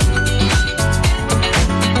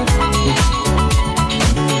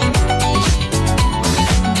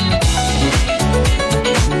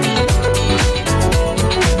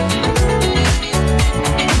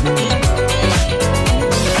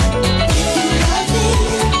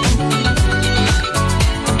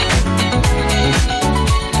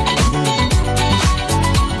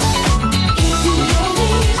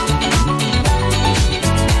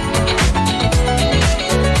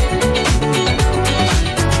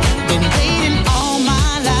Been waiting all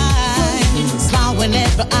my life. Smile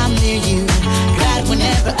whenever I'm near you. Glad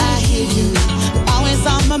whenever I hear you. Always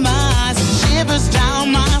on my mind. Some shivers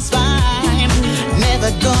down my spine.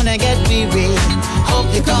 Never gonna get weary. Hope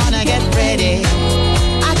you're gonna get ready.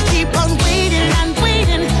 I keep on waiting and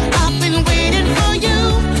waiting. I've been waiting for you.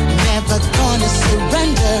 Never gonna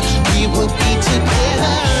surrender. We will be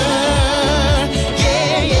together.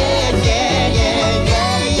 Yeah, yeah, yeah,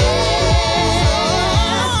 yeah, yeah,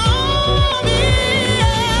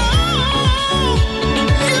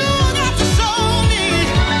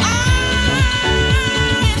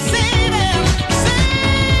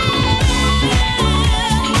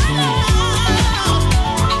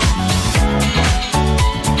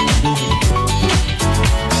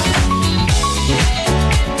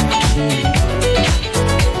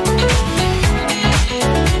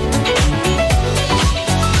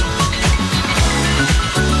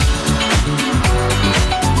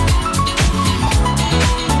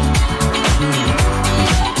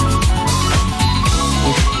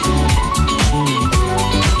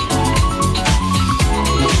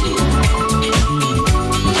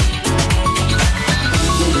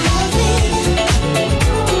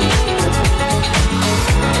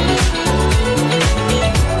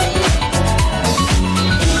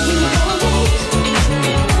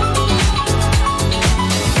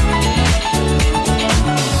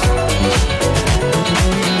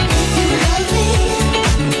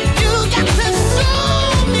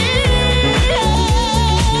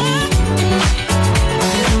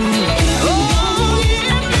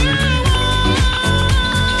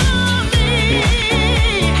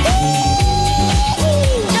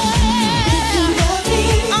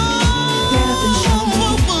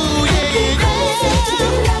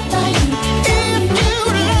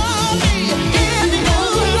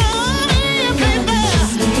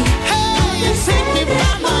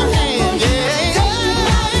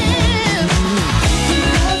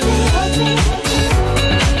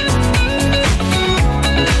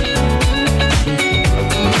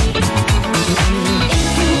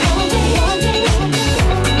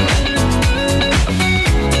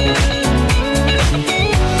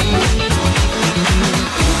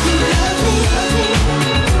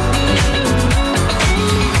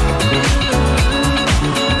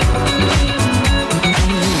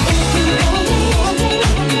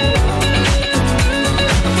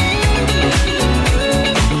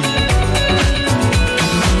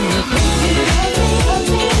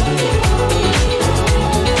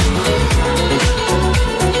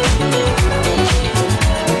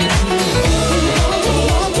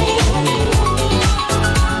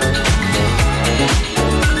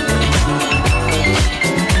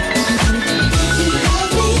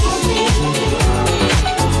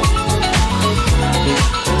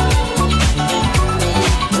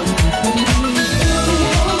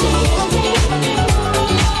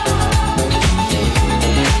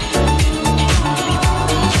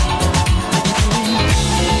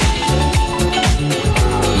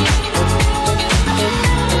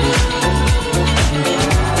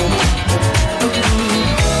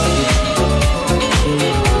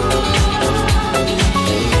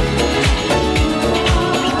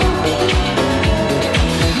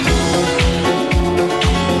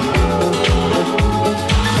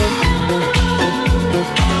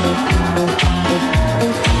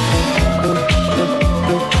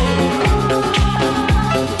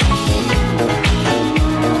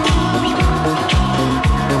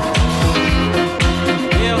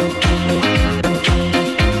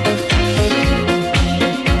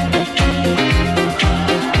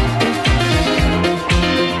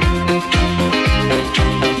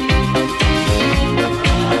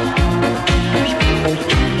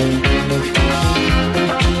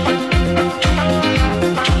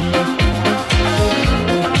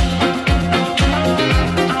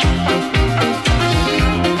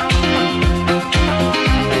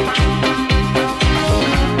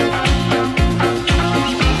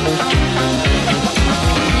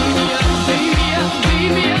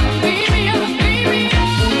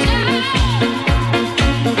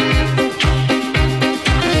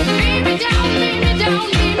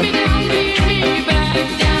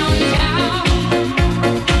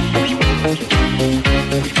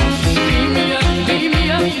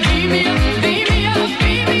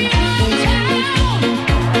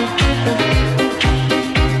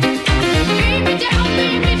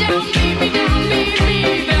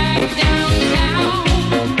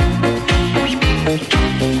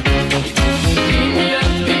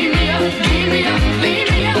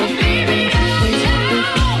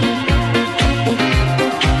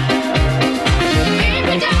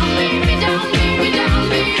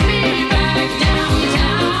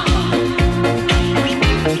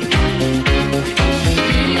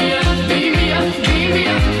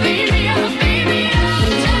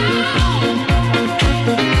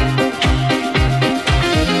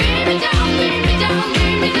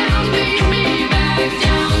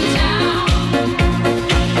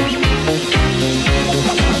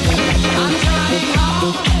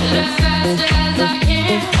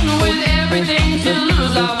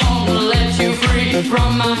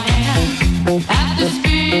 From my hand at the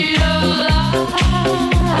speed of light,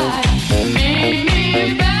 bring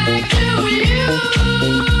me back to you.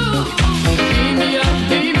 Beam me up,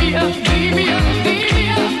 beam me up, beam me up, beam me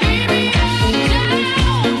up, beam me up down.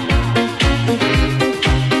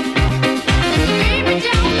 Beam me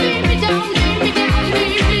down, beam me down, beam me down,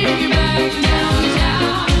 beam me back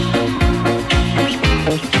downtown.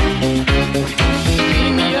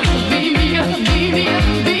 Beam me up, beam me up, beam me up,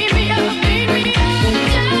 beam me up, beam me up.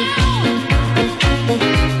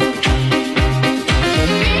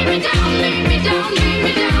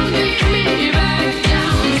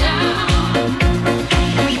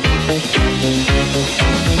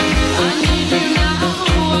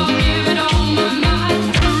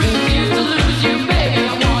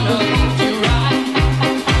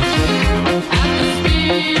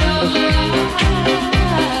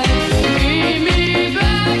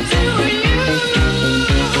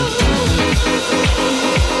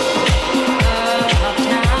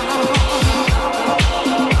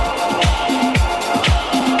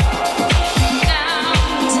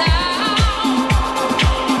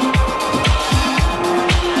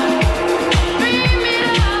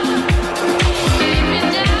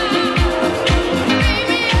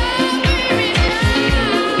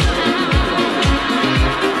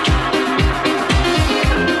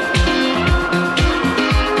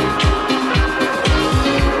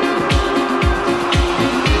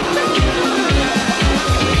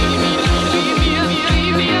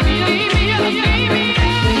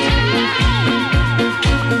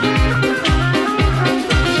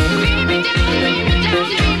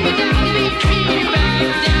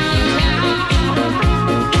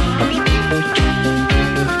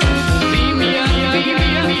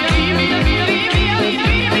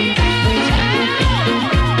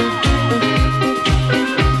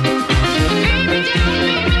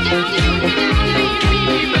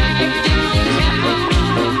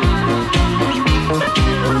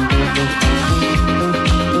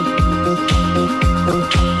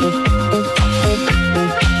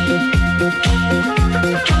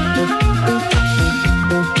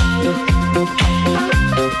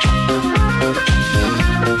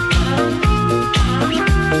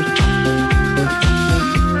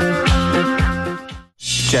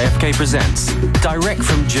 JFK presents, direct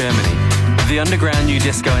from Germany, the underground new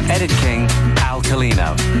disco and Edit King,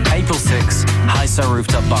 Alkalino. April 6, Hyso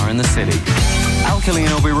Rooftop Bar in the city.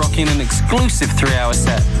 Alkalino will be rocking an exclusive 3-hour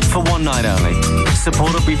set for one night only.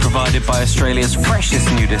 Support will be provided by Australia's freshest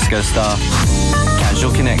new disco star,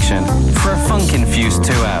 Casual Connection, for a funk-infused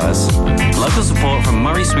 2 hours. Local support from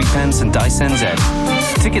Murray Sweetpence and Dice NZ.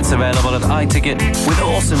 Tickets available at iTicket with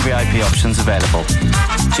awesome VIP options available.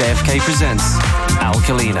 JFK presents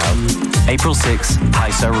Alkalino, April 6,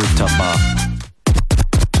 Hyso Rooftop Bar.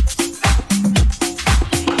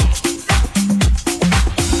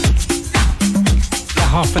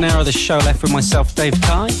 Half an hour of the show left with myself, Dave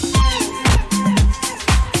Ty.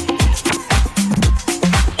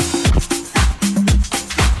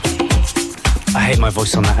 I hate my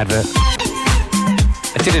voice on that advert.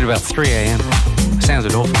 I did it about 3 a.m.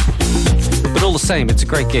 Sounded awful. But all the same, it's a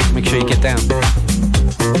great gig. Make sure you get down.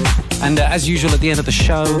 And as usual, at the end of the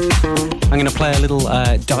show, I'm going to play a little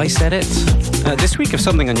Dice edit. This week of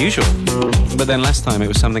something unusual. But then last time it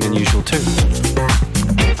was something unusual too.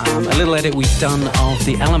 A little edit we've done of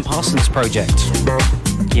the Alan Parsons project.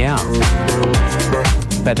 Yeah.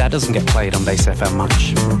 Bet that doesn't get played on Bass FM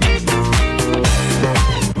much.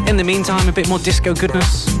 In the meantime, a bit more disco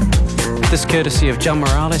goodness. This courtesy of John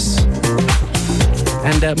Morales.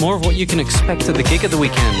 And more of what you can expect at the gig of the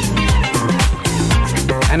weekend.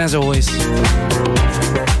 And as always,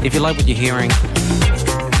 if you like what you're hearing,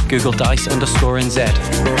 Google Dice_NZ.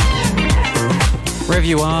 Wherever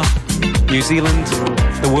you are, New Zealand,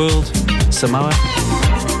 the world, Samoa,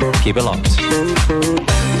 keep it locked.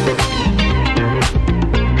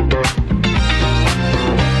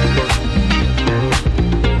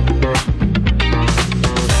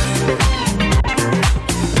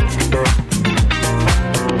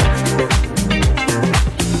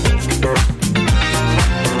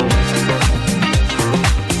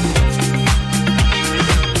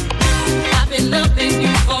 I've been loving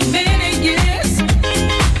you for many years.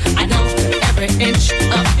 I know every inch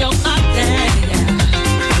of your body.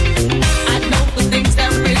 I know the things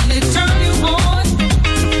that really turn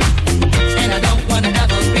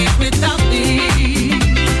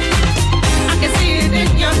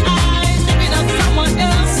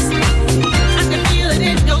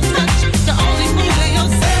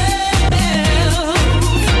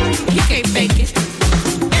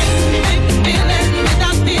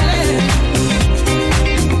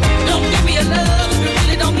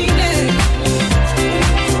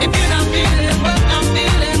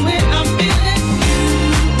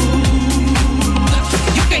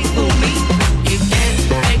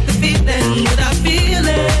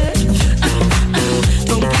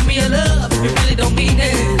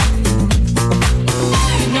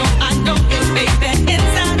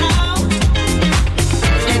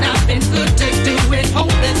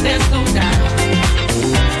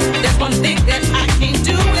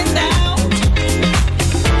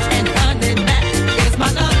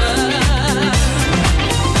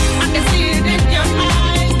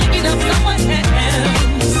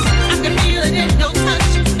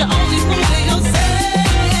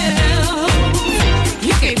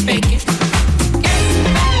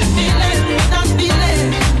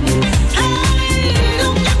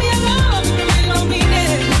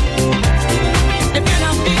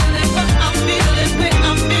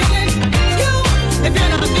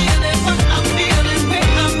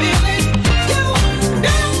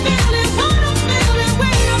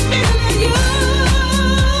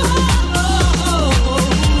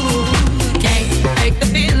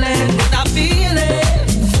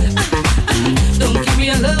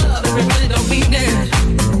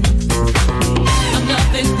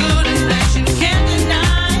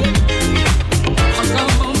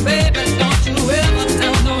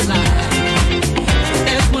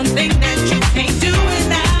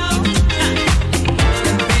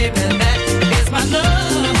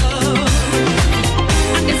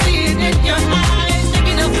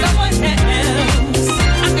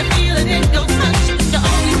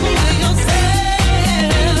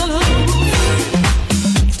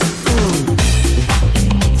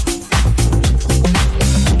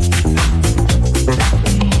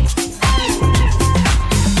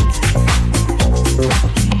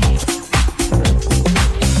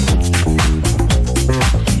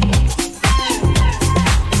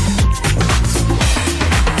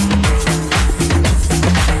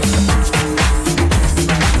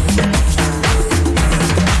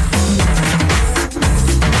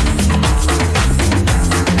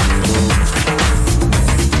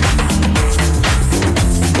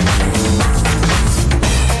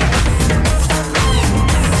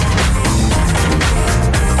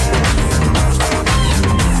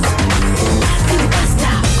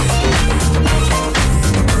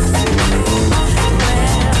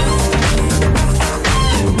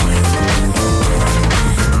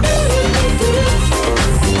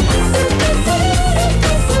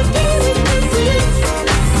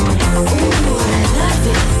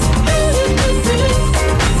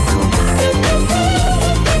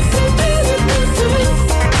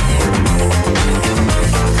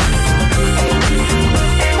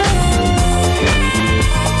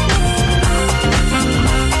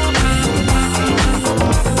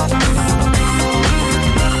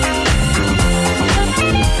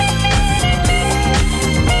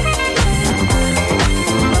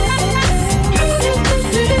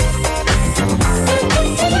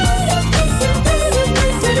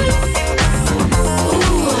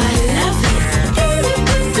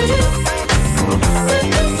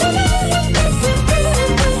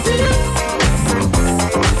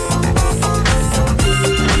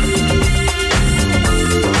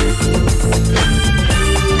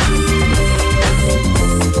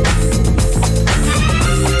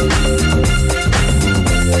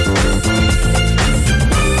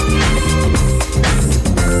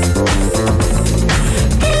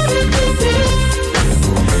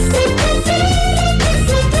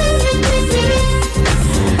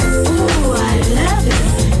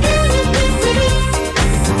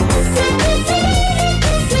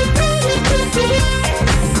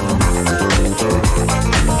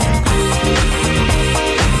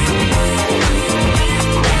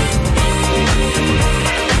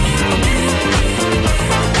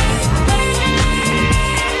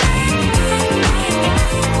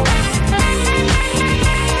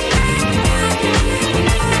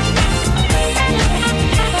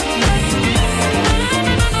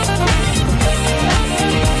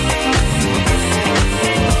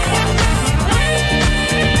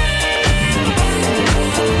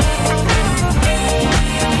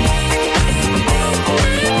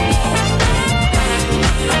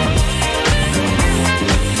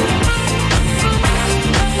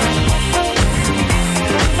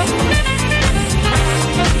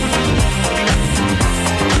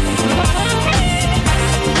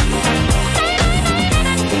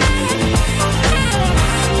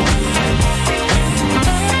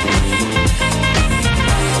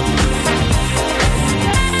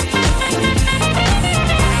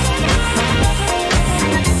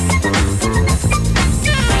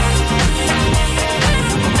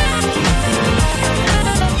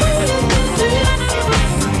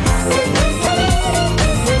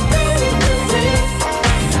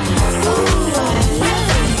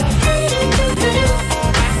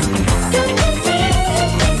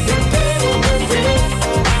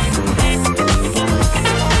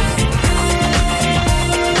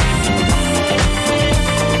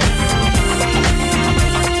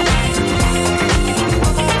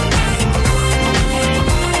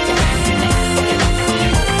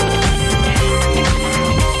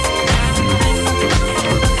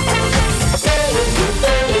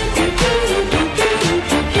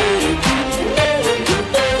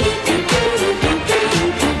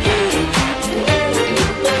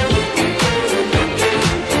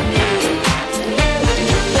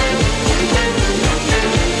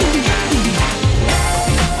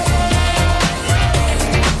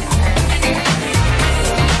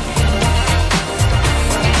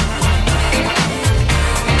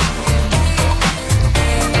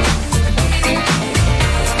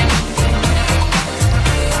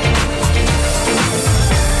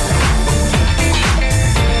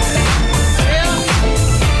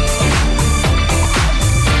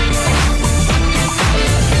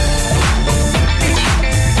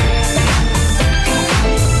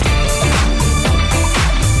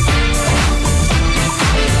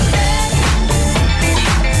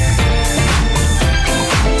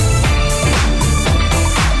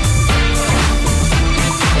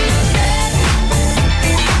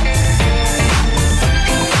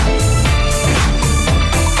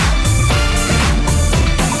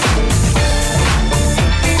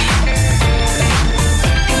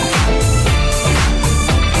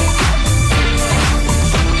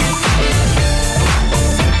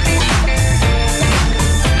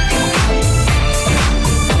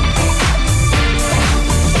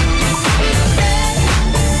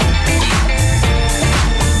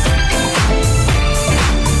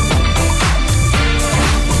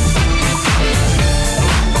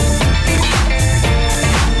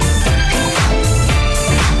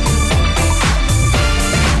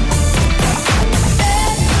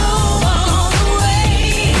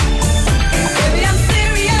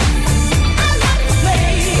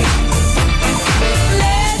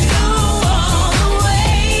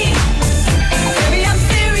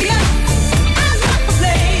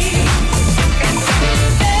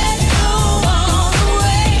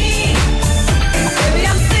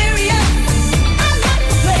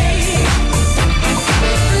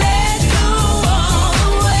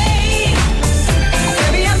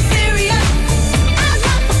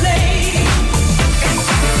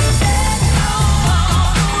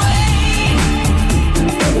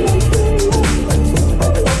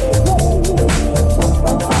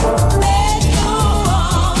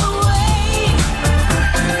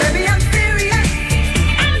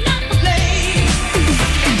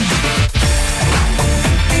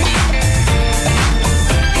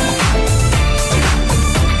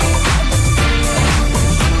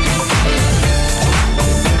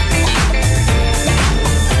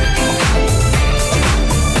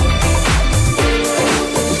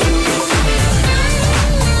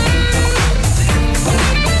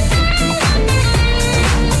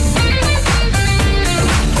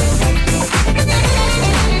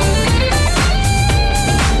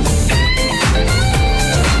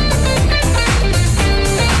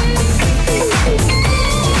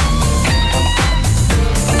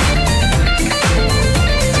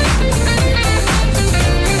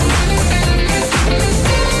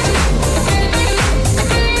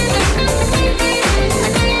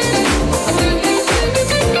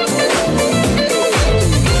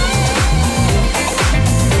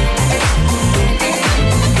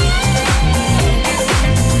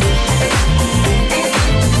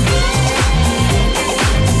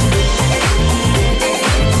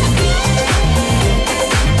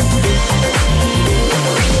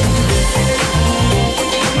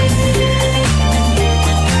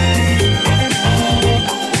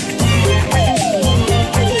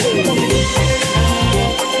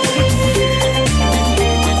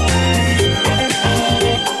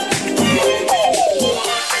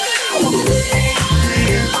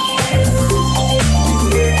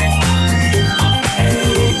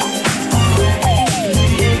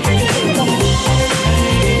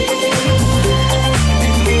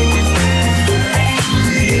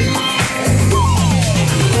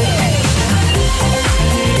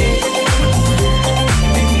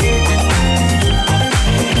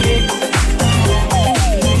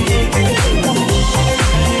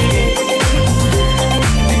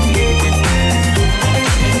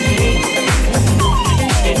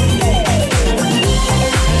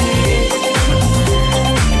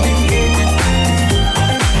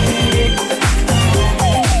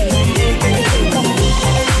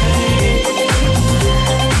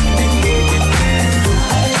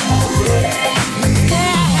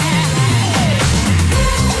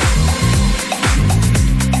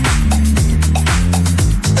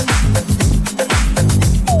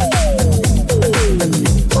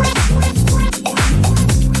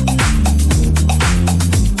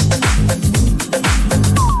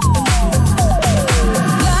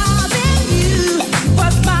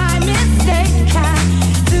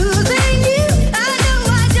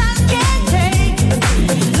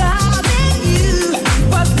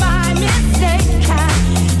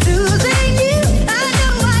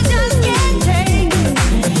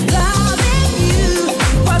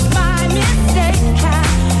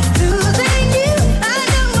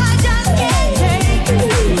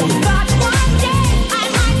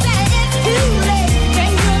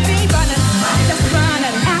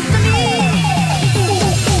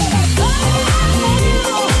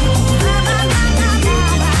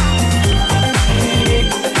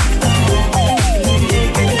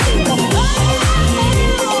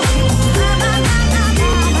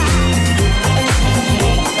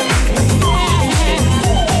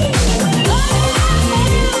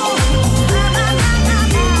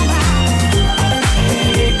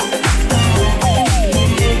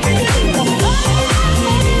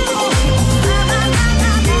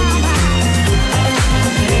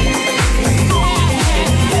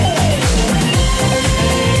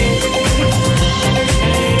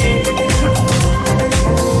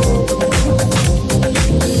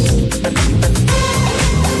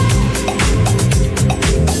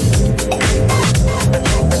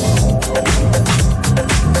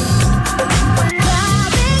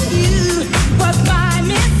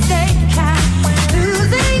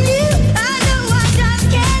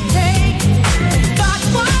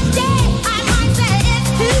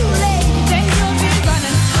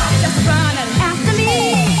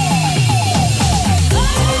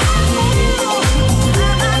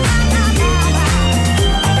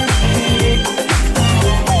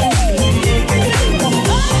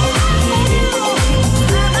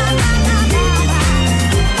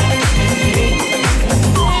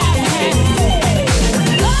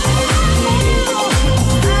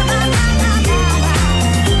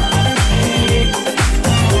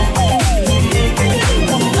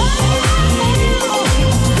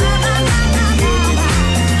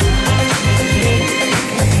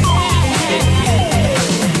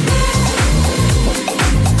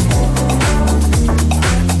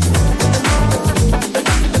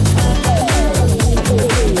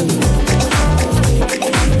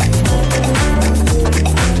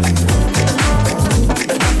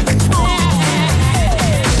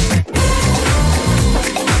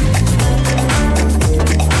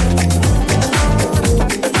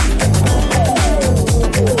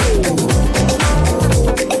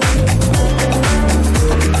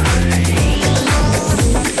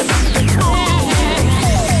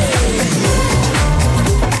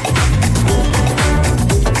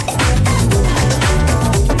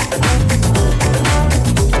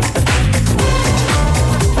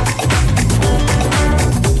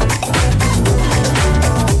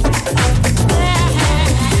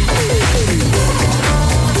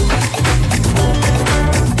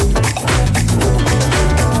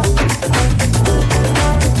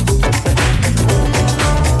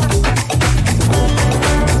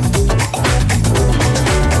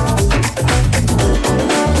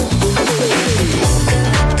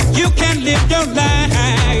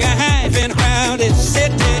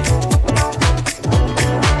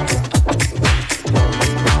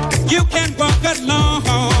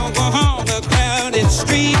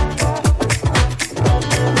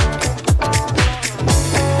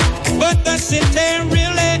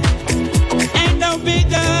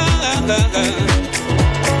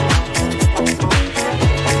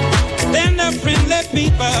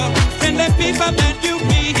people that you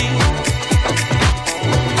meet.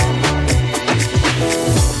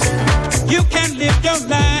 You can live your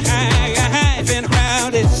life in a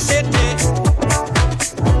crowded city.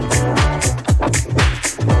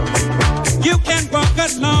 You can walk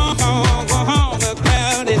along a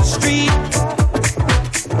crowded street.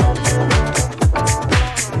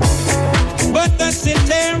 But the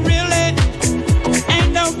city really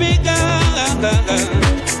ain't no bigger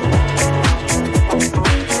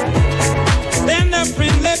than the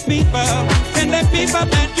friendly people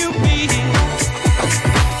that you meet.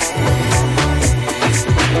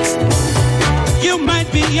 You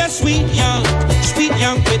might be a sweet young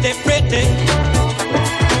pretty pretty.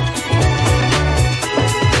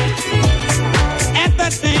 At the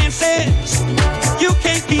dances, you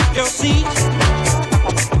can't keep your seat.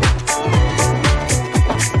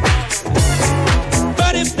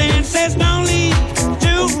 But if dances don't lead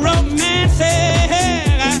to romance,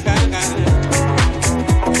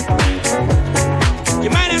 you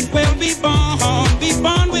might as well be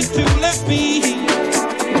born with two left feet.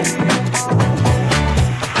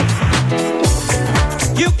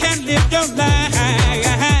 You can live your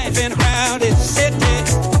life in a crowded city.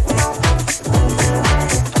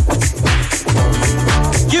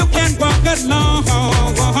 You can walk along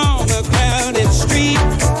a crowded street.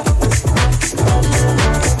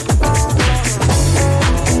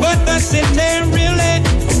 But the city really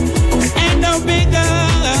ain't no bigger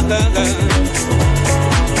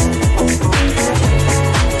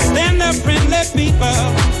than the friendly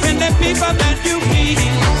people that you meet.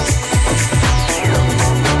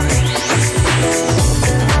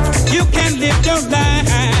 You can live your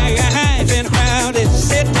life in a crowded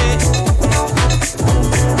city.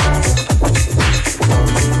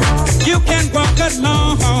 You can walk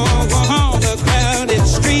along a crowded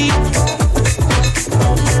street.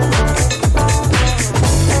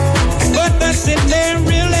 But the city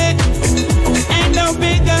really ain't no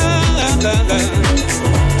bigger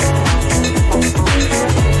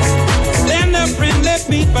than the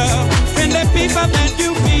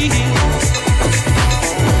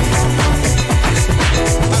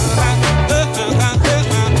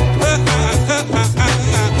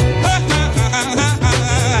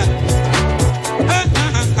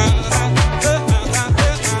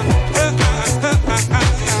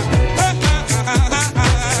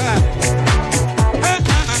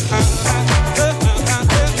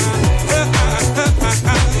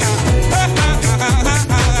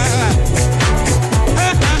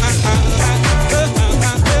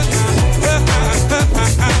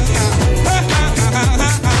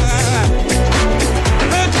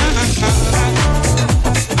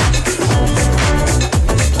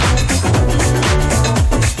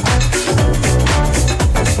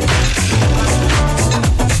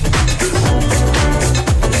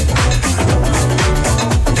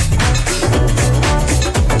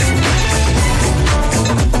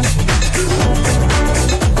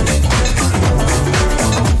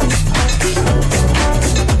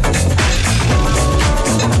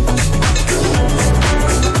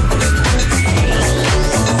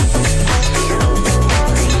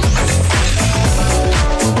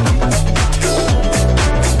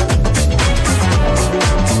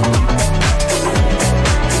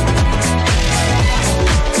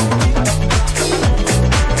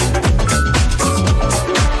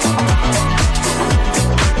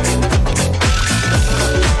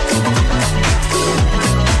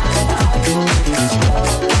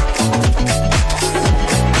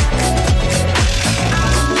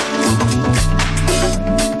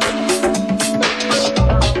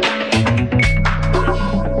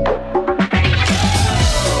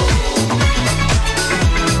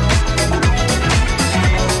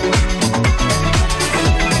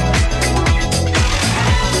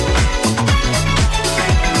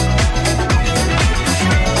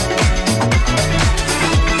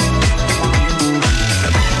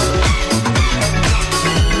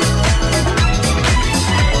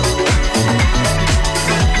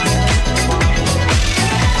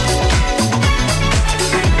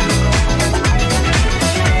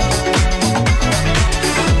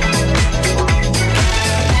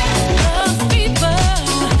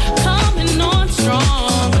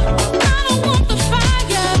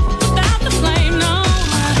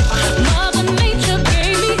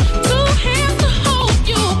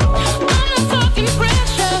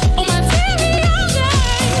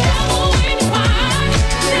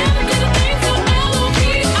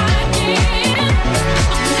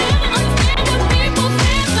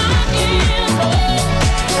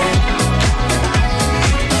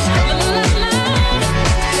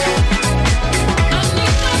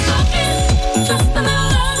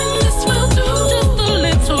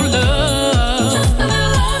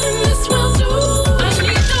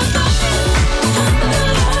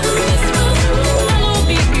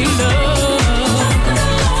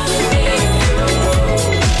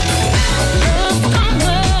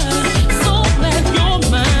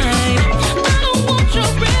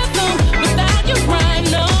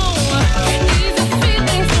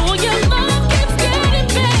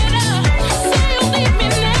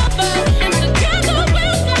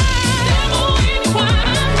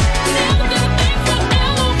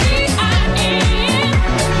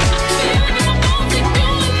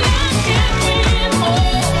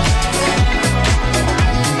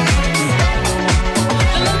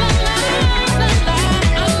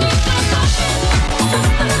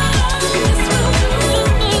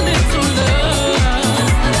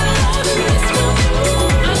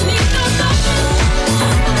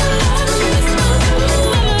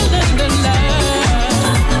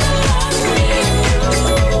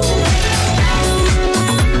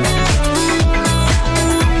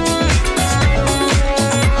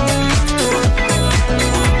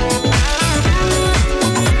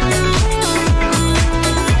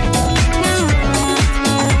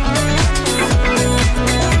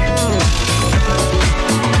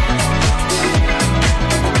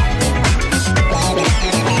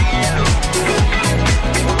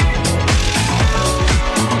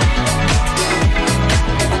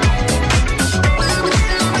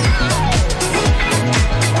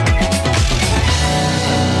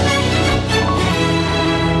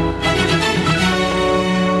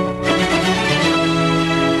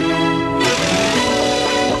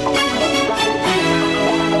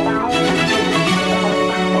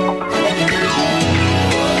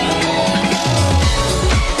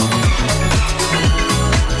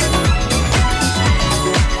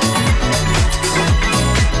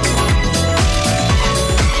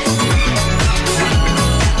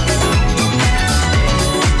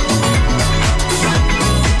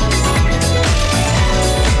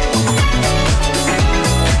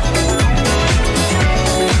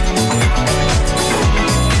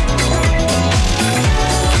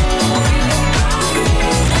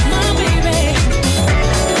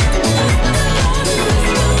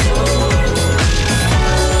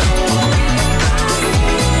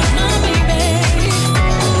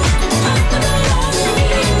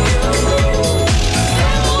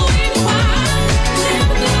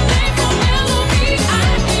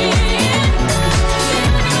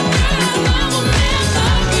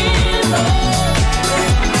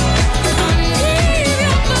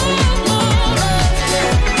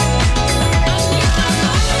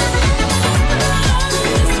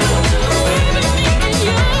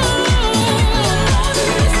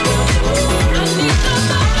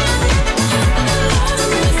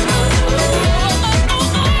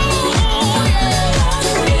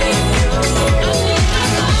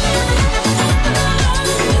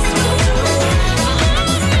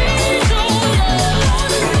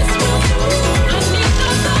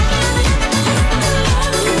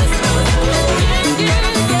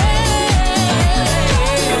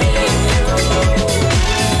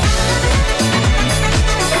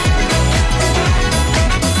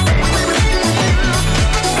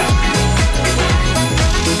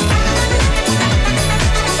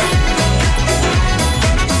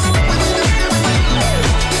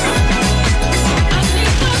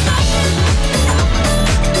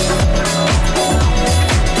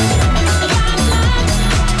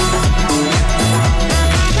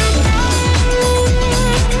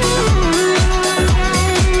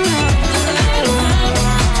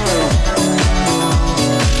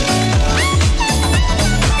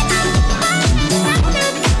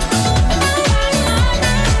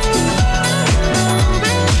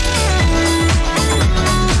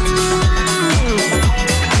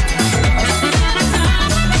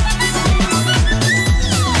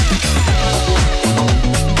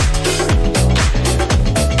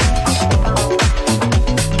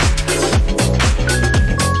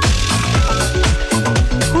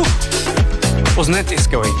of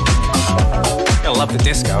disco-y. Gotta love the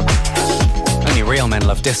disco. Only real men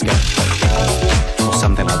love disco. Or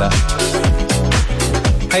something like that.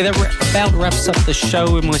 Hey, that about wraps up the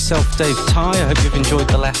show with myself, Dave Ty. I hope you've enjoyed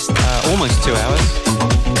the last almost 2 hours.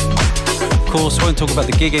 Of course, won't talk about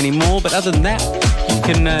the gig anymore, but other than that, you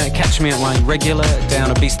can catch me at my regular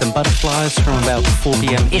down at Beast and Butterflies from about 4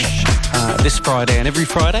 p.m.-ish this Friday and every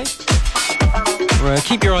Friday.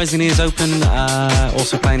 Keep your eyes and ears open.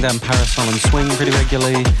 Also playing down Parasol and Swing pretty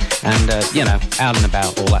regularly, and out and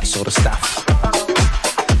about, all that sort of stuff.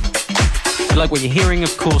 If you like what you're hearing,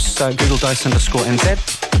 of course, Google Dice_NZ.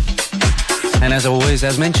 And as always,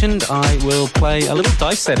 as mentioned, I will play a little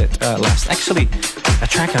Dice edit last. Actually, a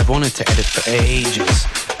track I've wanted to edit for ages.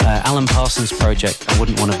 Alan Parsons' project, I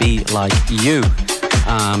Wouldn't Want to Be Like You.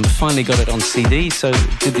 Finally got it on CD, so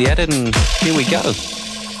did the edit, and here we go.